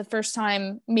 and it was the first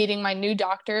time meeting my new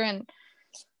doctor, and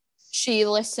she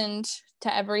listened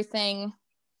to everything.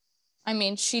 I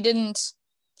mean,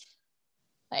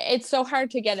 it's so hard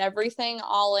to get everything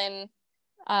all in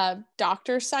a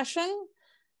doctor session,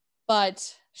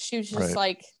 but she was just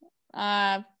like,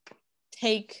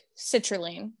 take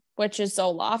citrulline, which is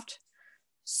Zoloft.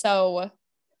 So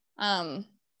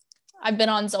I've been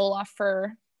on Zoloft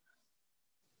for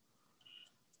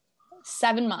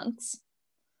 7 months.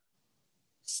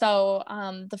 So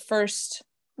the first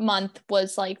month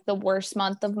was like the worst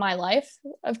month of my life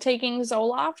of taking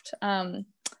Zoloft.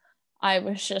 I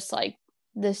was just like,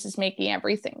 this is making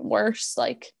everything worse.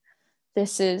 Like,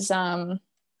 this is not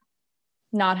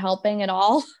helping at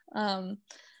all.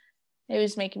 It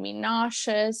was making me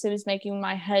nauseous. It was making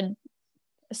my head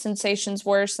sensations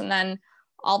worse. And then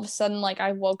all of a sudden, like,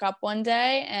 I woke up one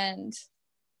day and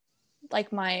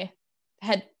like my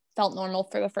head felt normal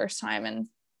for the first time in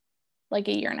like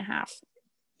a year and a half.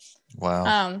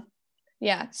 Wow.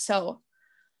 Yeah. So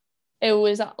it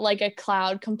was like a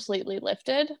cloud completely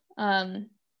lifted. So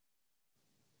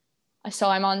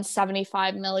I'm on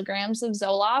 75 milligrams of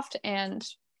Zoloft, and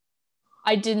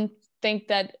I didn't think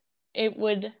that it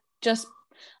would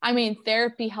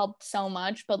therapy helped so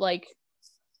much, but like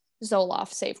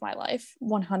Zoloft saved my life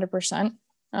 100%.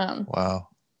 Wow.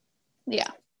 Yeah.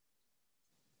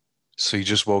 So you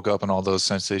just woke up and all those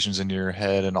sensations in your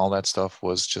head and all that stuff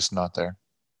was just not there.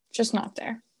 Just not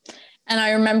there. And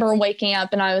I remember waking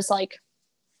up and I was like,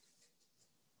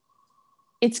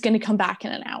 it's going to come back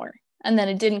in an hour. And then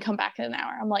it didn't come back in an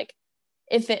hour. I'm like,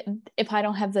 if I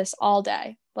don't have this all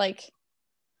day, like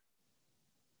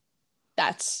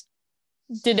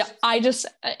did I just,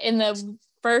 in the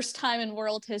first time in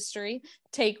world history,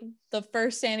 take the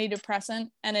first antidepressant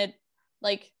and it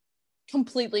like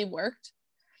completely worked?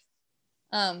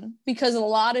 Because a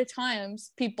lot of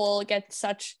times people get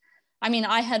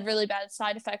I had really bad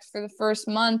side effects for the first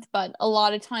month, but a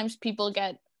lot of times people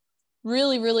get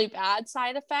really, really bad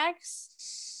side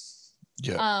effects.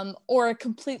 Yeah. Or it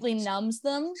completely numbs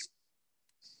them.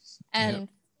 And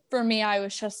for me, I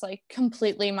was just like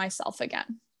completely myself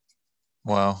again.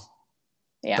 Wow.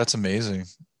 Yeah. That's amazing.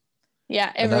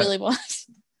 Yeah, it really was.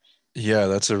 Yeah,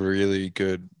 that's a really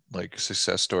good like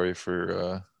success story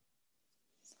for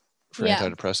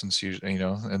antidepressants, you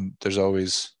know, and there's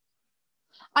always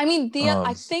I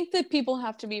think that people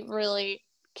have to be really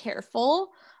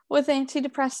careful with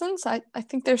antidepressants. I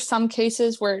think there's some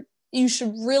cases where you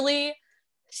should really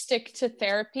stick to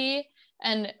therapy.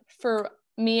 And for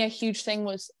me, a huge thing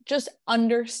was just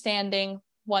understanding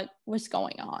what was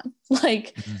going on.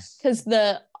 Like, because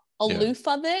the aloof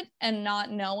of it and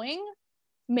not knowing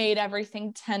made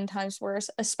everything 10 times worse,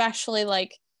 especially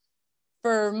like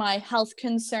for my health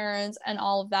concerns and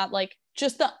all of that. Like,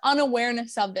 just the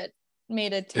unawareness of it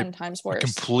made it 10 times worse.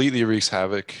 It completely wreaks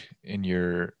havoc in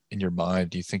your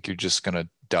mind. You think you're just gonna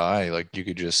die, like you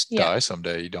could just die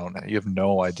someday. You have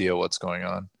no idea what's going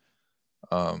on.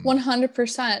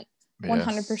 100%.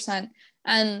 100%.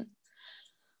 And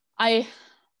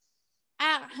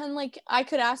like I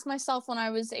could ask myself when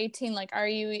I was 18, like, are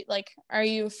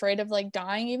you afraid of like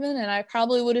dying even? And I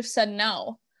probably would have said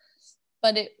no.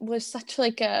 But it was such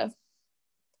like it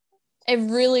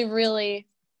really, really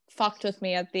fucked with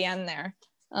me at the end there.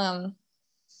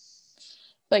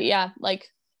 But yeah, like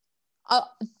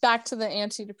back to the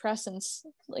antidepressants,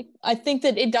 like I think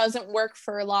that it doesn't work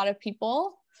for a lot of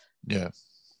people. Yeah.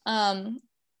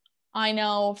 I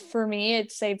know for me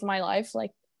it saved my life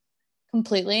like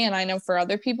completely, and I know for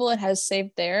other people it has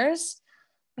saved theirs.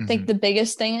 I think the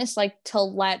biggest thing is like to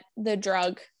let the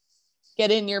drug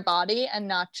get in your body and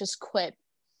not just quit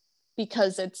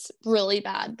because it's really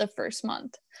bad the first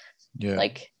month. Yeah.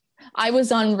 Like I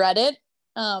was on Reddit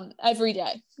every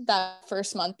day that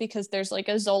first month because there's like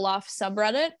a Zoloft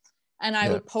subreddit, and I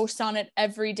would post on it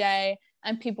every day,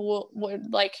 and people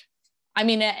would like,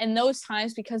 in those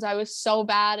times, because I was so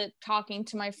bad at talking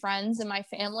to my friends and my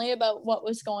family about what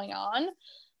was going on,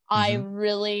 I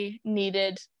really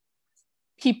needed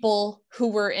people who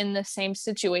were in the same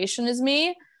situation as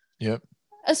me. Yep.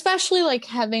 Especially like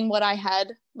having what I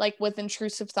had, like with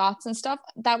intrusive thoughts and stuff.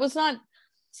 That was not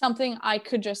something I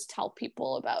could just tell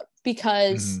people about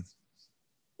because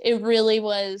it really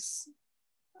was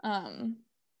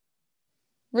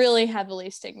really heavily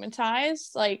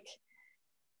stigmatized. Like,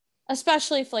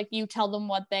 especially if like you tell them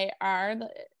what they are,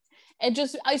 it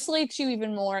just isolates you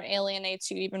even more,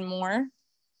 alienates you even more.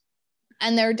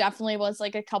 And there definitely was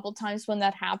like a couple times when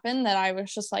that happened that I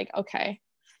was just like, okay,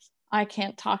 I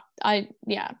can't talk. I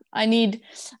need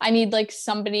like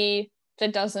somebody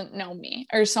that doesn't know me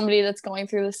or somebody that's going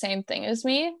through the same thing as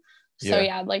me. So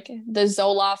like the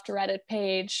Zoloft Reddit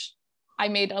page, I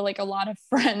made a lot of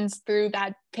friends through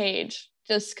that page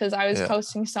just because I was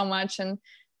posting so much, and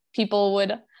people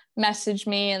would message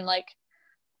me, and like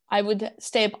I would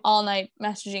stay up all night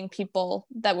messaging people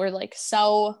that were like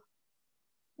so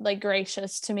like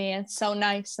gracious to me and so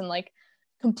nice, and like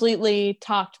completely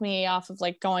talked me off of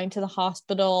like going to the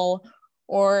hospital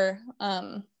or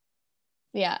and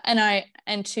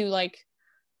to like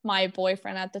my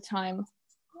boyfriend at the time,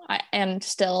 I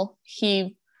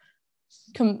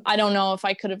don't know if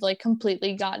I could have like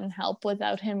completely gotten help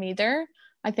without him either.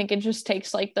 I think it just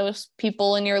takes like those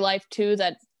people in your life too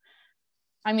that,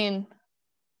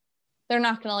 they're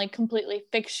not gonna like completely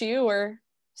fix you or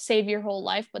save your whole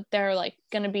life, but they're like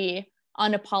gonna be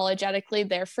unapologetically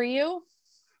there for you.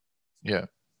 Yeah.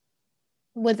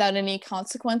 Without any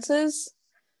consequences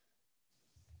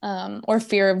or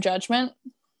fear of judgment.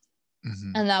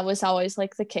 And that was always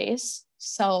like the case.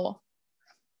 So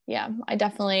yeah, I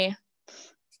definitely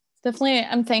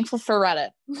I'm thankful for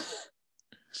Reddit.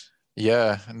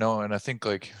 Yeah, no, and I think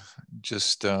like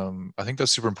just I think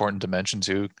that's super important to mention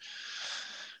too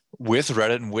with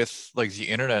Reddit and with like the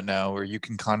internet now, where you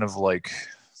can kind of like,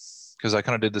 because I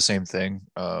kind of did the same thing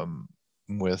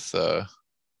with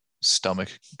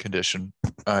stomach condition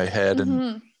I had,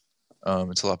 and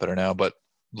it's a lot better now, but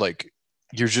like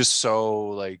you're just so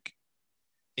like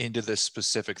into this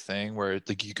specific thing where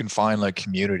like you can find like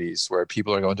communities where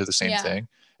people are going through the same thing,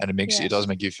 and it does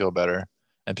make you feel better,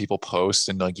 and people post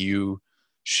and like you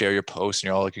share your posts and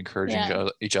you're all like encouraging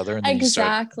each other, and then you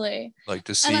start like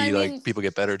to see like people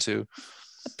get better too.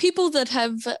 people that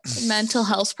have mental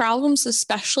health problems,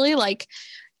 especially, like,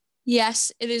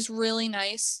 yes, it is really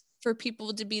nice for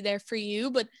people to be there for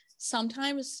you, but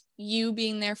sometimes you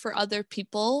being there for other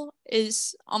people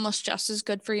is almost just as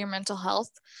good for your mental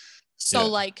health. So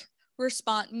like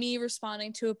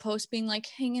responding to a post being like,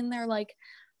 hang in there, like,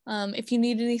 if you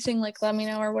need anything, like, let me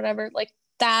know or whatever, like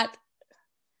that,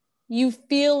 you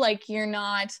feel like you're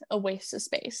not a waste of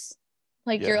space.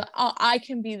 Like you're, I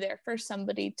can be there for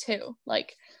somebody too.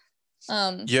 Like,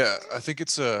 I think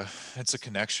it's a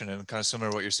connection, and kind of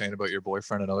similar to what you're saying about your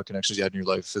boyfriend and other connections you had in your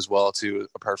life as well too,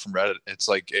 apart from Reddit. It's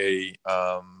like a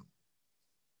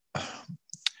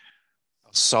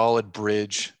solid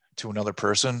bridge to another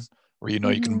person where, you know,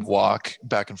 you can walk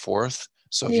back and forth.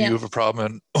 So if you have a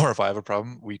problem, or if I have a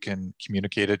problem, we can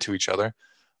communicate it to each other.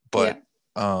 But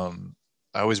I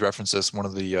always reference this, one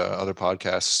of the other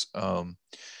podcasts,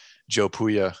 Joe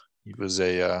Puya. He was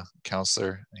a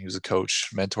counselor, he was a coach,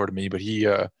 mentor to me, but he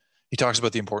talks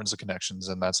about the importance of connections,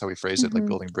 and that's how he phrased it, like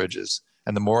building bridges.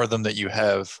 And the more of them that you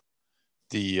have,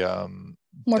 the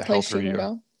more the places you can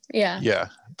go. Yeah,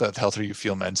 the healthier you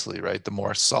feel mentally, right? The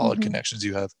more solid connections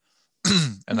you have.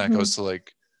 And that goes to,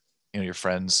 like, you know, your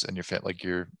friends and your like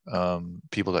your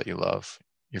people that you love,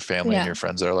 your family and your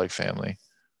friends that are like family.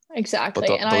 Exactly.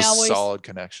 But those solid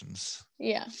connections.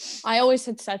 Yeah. I always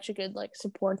had such a good, like,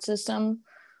 support system,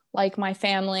 like my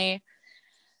family.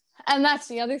 And that's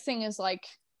the other thing, is like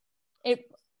it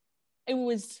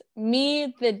was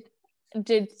me that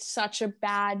did such a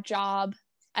bad job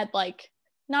at, like,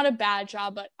 not a bad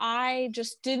job, but I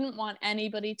just didn't want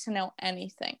anybody to know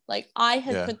anything. Like, I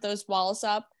had put those walls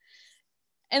up,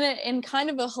 and in kind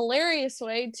of a hilarious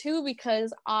way too,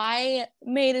 because I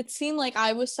made it seem like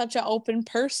I was such an open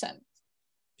person.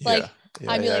 Like,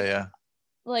 I'd be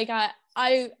like,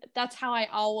 I that's how I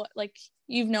always, like,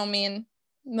 you've known me in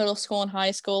middle school and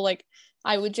high school, like,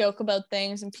 I would joke about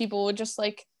things and people would just,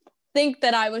 like, think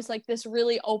that I was, like, this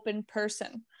really open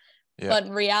person. But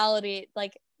in reality,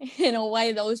 like, in a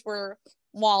way, those were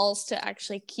walls to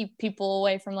actually keep people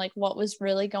away from, like, what was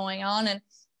really going on. And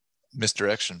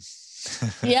misdirection.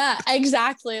 Yeah,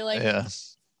 exactly. Like,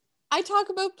 I talk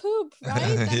about poop, right?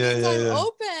 That means I'm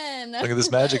open. Look at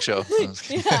this magic show.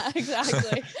 Yeah,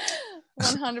 exactly.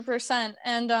 100%.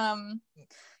 And don't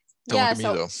look at me,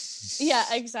 though. Yeah,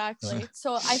 exactly.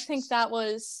 So I think that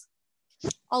was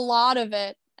a lot of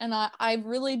it. And I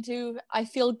really do, I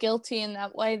feel guilty in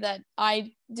that way, that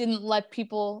I didn't let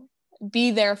people be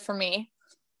there for me.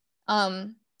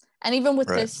 And even with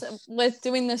with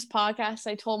doing this podcast,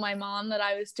 I told my mom that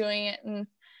I was doing it,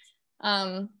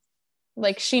 and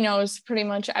like, she knows pretty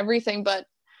much everything, but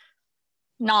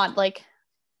not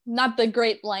the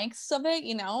great lengths of it,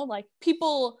 you know, like,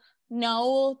 people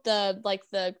know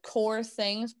the core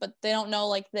things, but they don't know,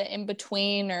 like, the in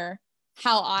between, or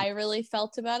how I really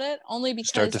felt about it, only because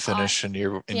start to finish in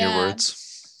your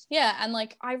words. Yeah. And,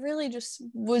 like, I really just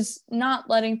was not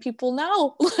letting people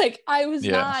know. Like, I was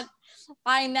not,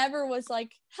 I never was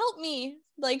like, help me,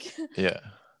 like,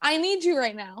 I need you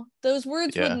right now. Those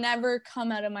words would never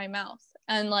come out of my mouth.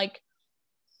 And, like,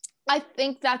 I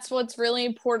think that's what's really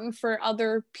important for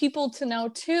other people to know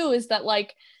too, is that,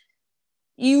 like,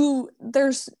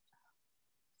 there's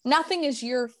nothing is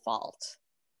your fault,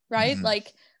 right?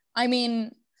 Like, I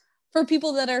mean, for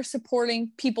people that are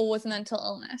supporting people with mental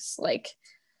illness, like,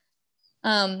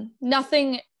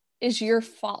 nothing is your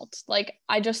fault. Like,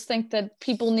 I just think that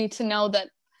people need to know that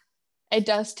it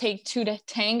does take two to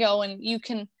tango, and you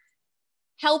can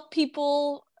help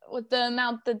people with the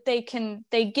amount that they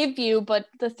give you, but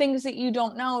the things that you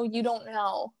don't know, you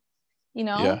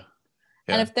know. Yeah.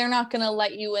 And if they're not going to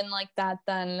let you in like that,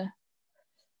 then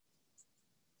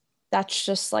that's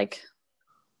just, like,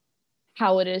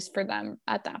 how it is for them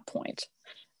at that point.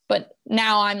 But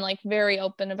now I'm, like, very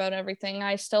open about everything.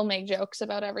 I still make jokes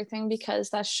about everything because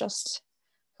that's just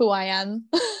who I am.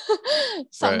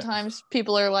 Sometimes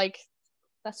people are like,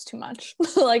 that's too much.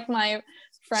 Like, my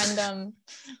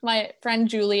friend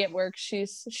Julie at work,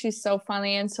 she's so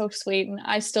funny and so sweet, and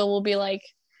I still will be like,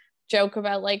 joke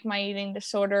about, like, my eating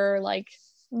disorder, like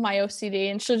my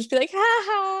OCD, and she'll just be like, ha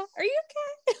ha, are you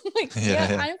okay? I'm like,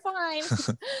 yeah, I'm fine.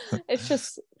 It's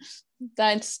just,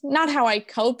 that's not how I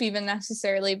cope even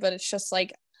necessarily, but it's just,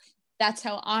 like, that's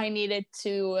how I needed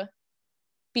to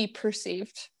be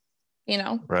perceived, you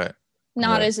know?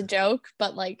 Not as a joke,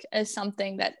 but, like, as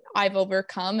something that I've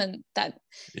overcome and that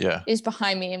is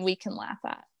behind me and we can laugh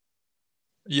at.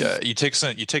 Yeah, you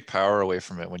take power away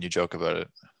from it when you joke about it.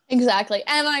 Exactly.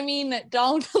 And I mean,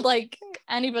 don't, like,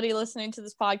 anybody listening to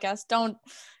this podcast, don't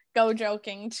go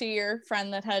joking to your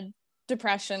friend that had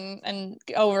depression and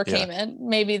overcame it.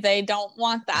 Maybe they don't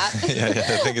want that. I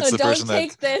think it's the person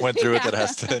that went through it that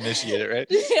has to initiate it, right?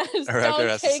 Yes, or out there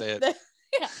has to say it.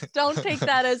 Don't take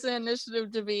that as an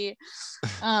initiative to be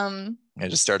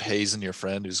just start hazing your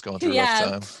friend who's going through a rough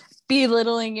time.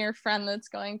 Belittling your friend that's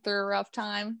going through a rough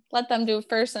time. Let them do it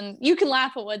first, and you can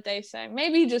laugh at what they say.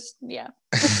 Maybe just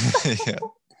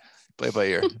play by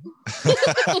ear.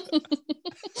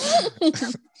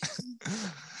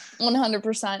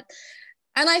 100%.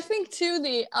 And I think too,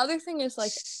 the other thing is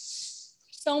like,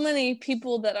 so many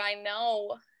people that I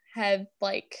know have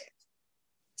like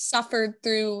suffered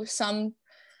through some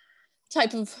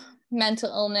type of mental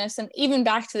illness, and even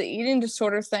back to the eating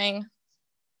disorder thing,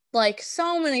 like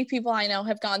so many people I know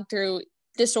have gone through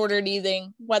disordered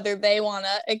eating, whether they want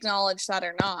to acknowledge that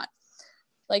or not.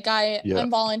 Like I'm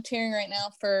volunteering right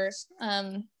now for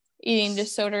Eating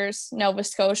Disorders Nova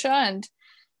Scotia, and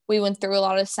we went through a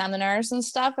lot of seminars and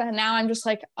stuff, and now I'm just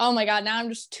like, oh my god, now I'm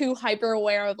just too hyper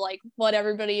aware of like what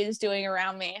everybody is doing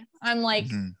around me. I'm like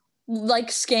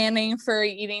like scanning for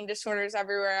eating disorders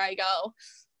everywhere I go.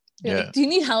 Like, do you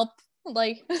need help?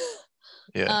 Like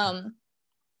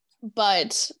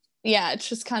but yeah, it's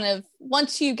just kind of,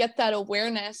 once you get that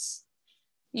awareness,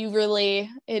 you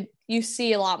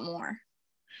see a lot more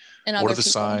in other What are the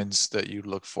people. signs that you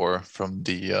look for from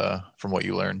what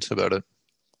you learned about it?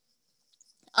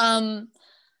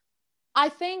 I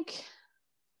think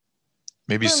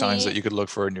maybe signs that you could look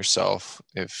for in yourself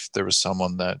if there was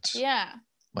someone that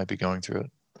might be going through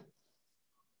it.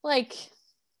 Like,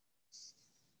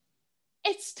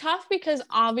 it's tough because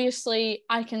obviously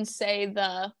I can say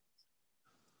the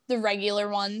regular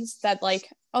ones that like,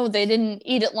 oh, they didn't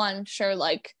eat at lunch or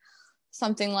like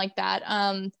something like that.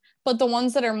 But the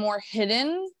ones that are more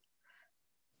hidden,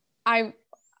 I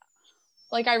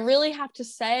really have to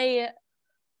say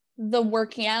the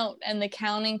working out and the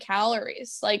counting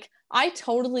calories. Like, I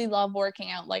totally love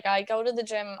working out. Like, I go to the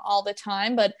gym all the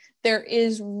time, but there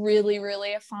is really,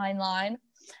 really a fine line.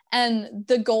 And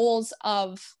the goals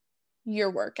of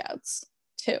your workouts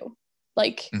too.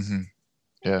 Like,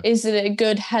 is it a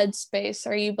good headspace?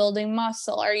 Are you building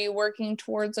muscle? Are you working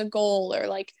towards a goal? Or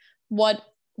like,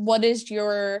 what's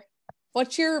your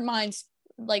mind's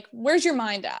like, where's your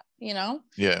mind at? You know?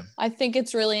 Yeah. I think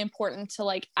it's really important to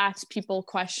like ask people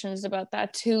questions about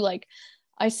that too. Like,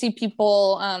 I see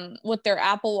people with their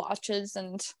Apple Watches,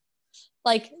 and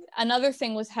like another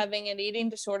thing was having an eating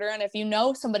disorder. And if you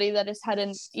know somebody that has had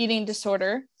an eating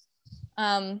disorder,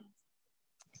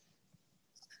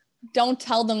 don't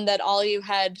tell them that all you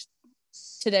had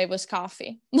today was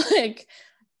coffee. Like,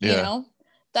 you know,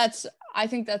 I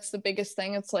think that's the biggest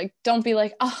thing. It's like, don't be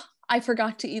like, oh, I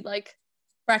forgot to eat like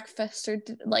breakfast or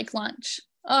like lunch.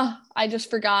 Oh, I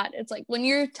just forgot. It's like, when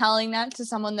you're telling that to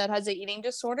someone that has an eating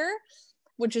disorder,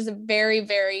 which is a very,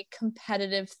 very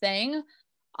competitive thing,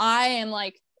 I am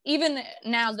like, even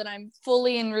now that I'm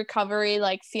fully in recovery,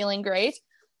 like feeling great,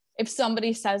 if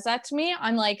somebody says that to me,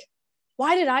 I'm like,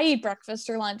 why did I eat breakfast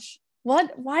or lunch?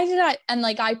 Why did I? And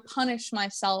like, I punish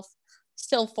myself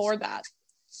still for that.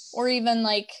 Or even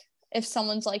like, if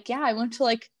someone's like, yeah,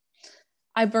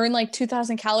 I burned like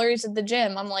 2,000 calories at the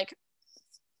gym. I'm like,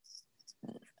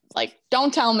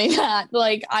 don't tell me that.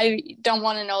 Like, I don't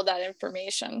want to know that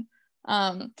information.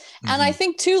 And I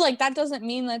think too, like, that doesn't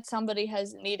mean that somebody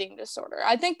has an eating disorder.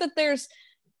 I think that there's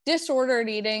disordered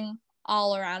eating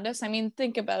all around us. I mean,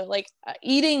 think about it. Like,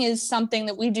 eating is something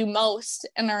that we do most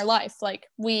in our life. Like,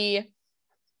 we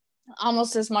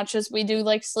almost as much as we do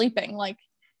like sleeping. Like,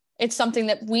 it's something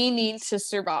that we need to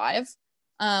survive.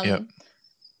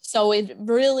 So it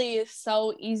really is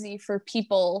so easy for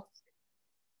people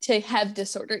to have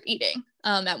disordered eating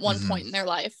at one point in their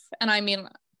life. And I mean,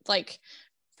 like,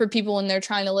 for people when they're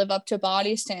trying to live up to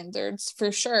body standards,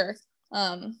 for sure.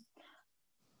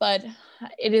 But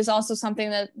it is also something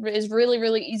that is really,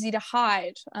 really easy to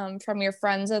hide from your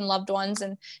friends and loved ones.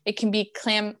 And it can be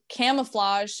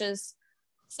camouflaged as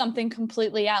something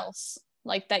completely else,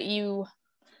 like that you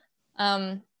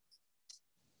even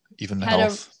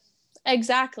health.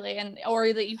 Exactly. And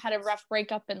or that you had a rough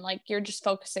breakup and like you're just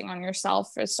focusing on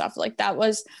yourself or stuff. Like, that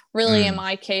was really in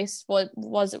my case what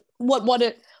it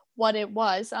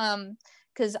was.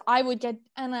 Because I would get,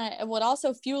 and what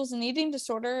also fuels an eating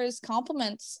disorder is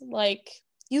compliments. Like,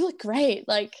 you look great,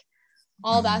 like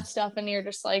all that stuff. And you're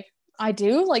just like, I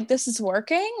do, like, this is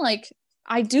working. Like,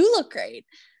 I do look great.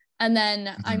 And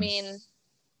then, I mean,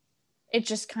 it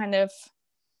just kind of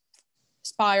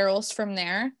spirals from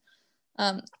there.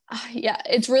 Yeah,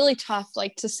 it's really tough,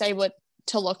 like, to say what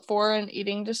to look for in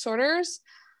eating disorders.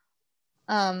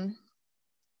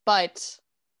 But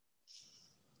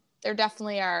there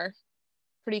definitely are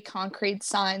pretty concrete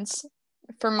signs.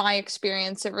 For my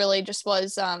experience, it really just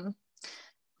was the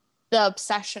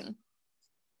obsession.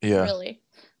 Yeah. Really.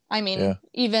 I mean,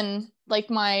 even like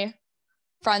my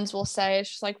friends will say, it's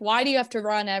just like, why do you have to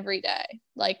run every day?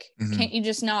 Like, can't you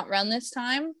just not run this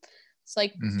time? It's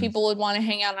like people would want to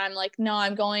hang out, and I'm like, no,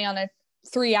 I'm going on a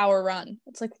 3-hour run.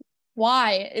 It's like,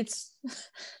 why?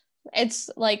 It's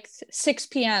like 6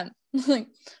 p.m. Like,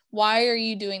 why are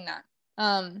you doing that?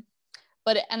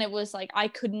 But it was like I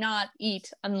could not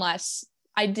eat unless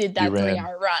I did that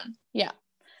 3-hour run. Yeah.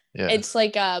 It's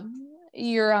like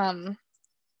you're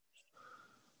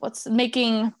what's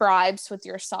making bribes with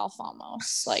yourself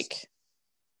almost, like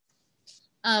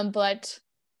but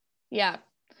yeah,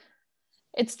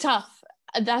 it's tough.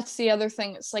 That's the other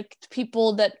thing. It's like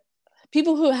people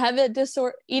who have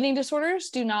eating disorders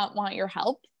do not want your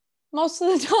help most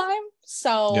of the time,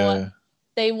 so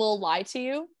they will lie to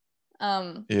you,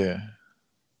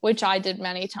 which I did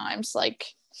many times. Like,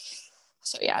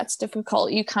 so yeah, it's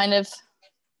difficult. You kind of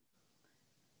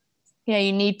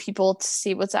you need people to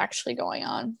see what's actually going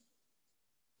on.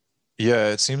 Yeah,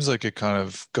 it seems like it kind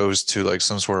of goes to like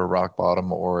some sort of rock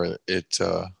bottom, or there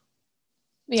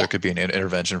could be an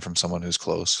intervention from someone who's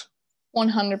close.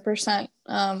 100%.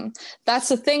 That's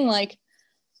the thing. Like,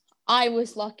 I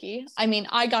was lucky. I mean,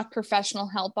 I got professional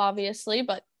help, obviously,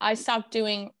 but I stopped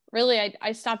doing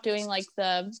I stopped doing like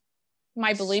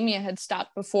my bulimia had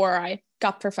stopped before I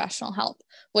got professional help,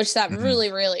 which that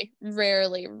really, really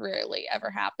rarely ever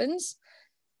happens.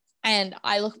 And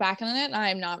I look back on it and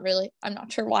I'm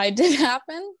not sure why it did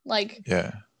happen. Like,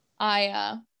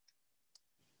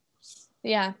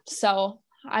 so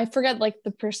I forget like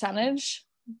the percentage,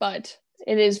 but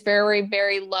it is very,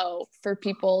 very low for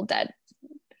people that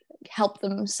help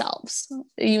themselves.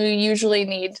 You usually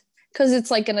need, because it's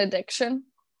like an addiction.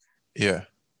 Yeah.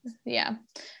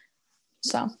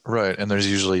 So. Right. And there's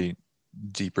usually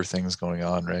deeper things going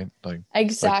on, right? Like,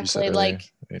 exactly. Right?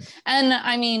 And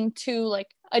I mean, too, like,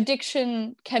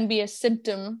 addiction can be a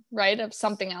symptom, right, of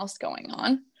something else going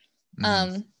on.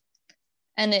 And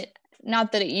it,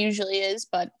 not that it usually is,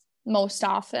 but most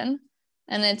often.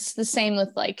 And it's the same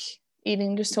with like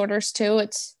eating disorders too.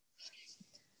 It's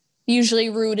usually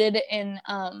rooted in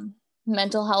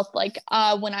mental health. Like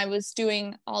when I was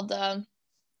doing all the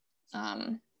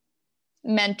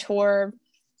mentor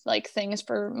like things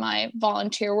for my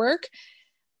volunteer work,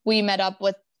 we met up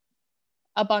with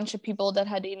a bunch of people that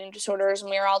had eating disorders,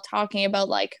 and we were all talking about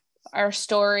like our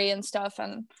story and stuff.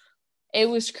 And it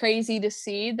was crazy to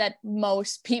see that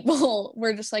most people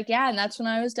were just like, yeah, and that's when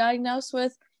I was diagnosed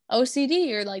with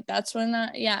OCD, or like, that's when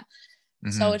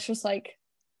so it's just like,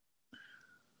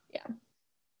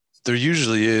 there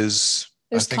usually is,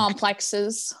 there's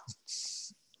complexes.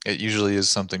 It usually is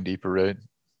something deeper, right?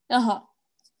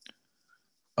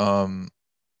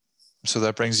 So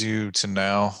that brings you to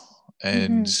now,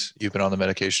 and you've been on the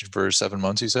medication for 7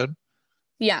 months, you said?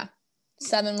 Yeah,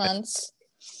 7 months.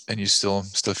 And you still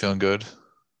feeling good?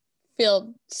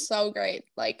 Feel so great.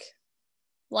 Like,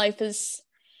 life is,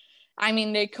 I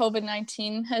mean, the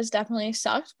COVID-19 has definitely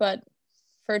sucked, but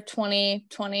for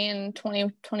 2020 and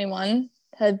 2021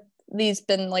 had these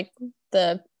been like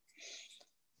the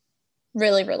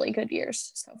really, really good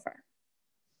years so far.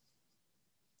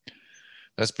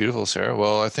 That's beautiful, Sarah.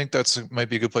 Well, I think might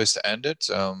be a good place to end it.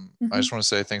 I just want to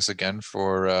say thanks again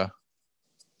for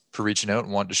reaching out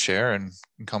and wanting to share and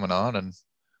coming on, and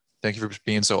thank you for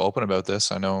being so open about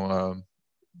this. I know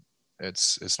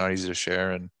it's not easy to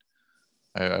share, and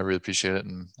I really appreciate it,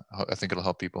 and I think it'll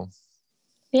help people.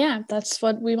 Yeah, that's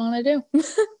what we want to do.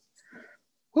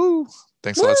 Woo!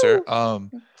 Thanks a lot, Sarah. I'm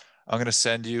gonna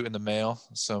send you in the mail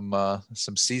some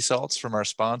sea salts from our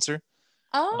sponsor.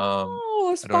 Sponsor!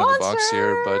 I don't have the box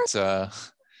here, but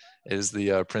it is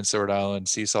the Prince Edward Island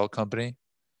Sea Salt Company.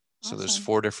 So there's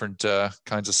 4 different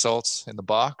kinds of salts in the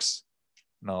box,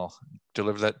 and I'll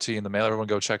deliver that to you in the mail. Everyone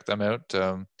go check them out.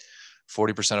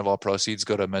 40% of all proceeds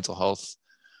go to mental health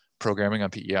programming on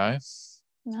PEI.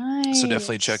 Nice. So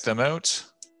definitely check them out.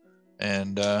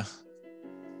 And have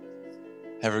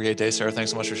a great day, Sarah.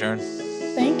 Thanks so much for sharing.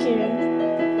 Thank you.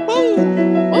 Woo!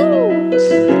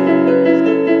 Woo!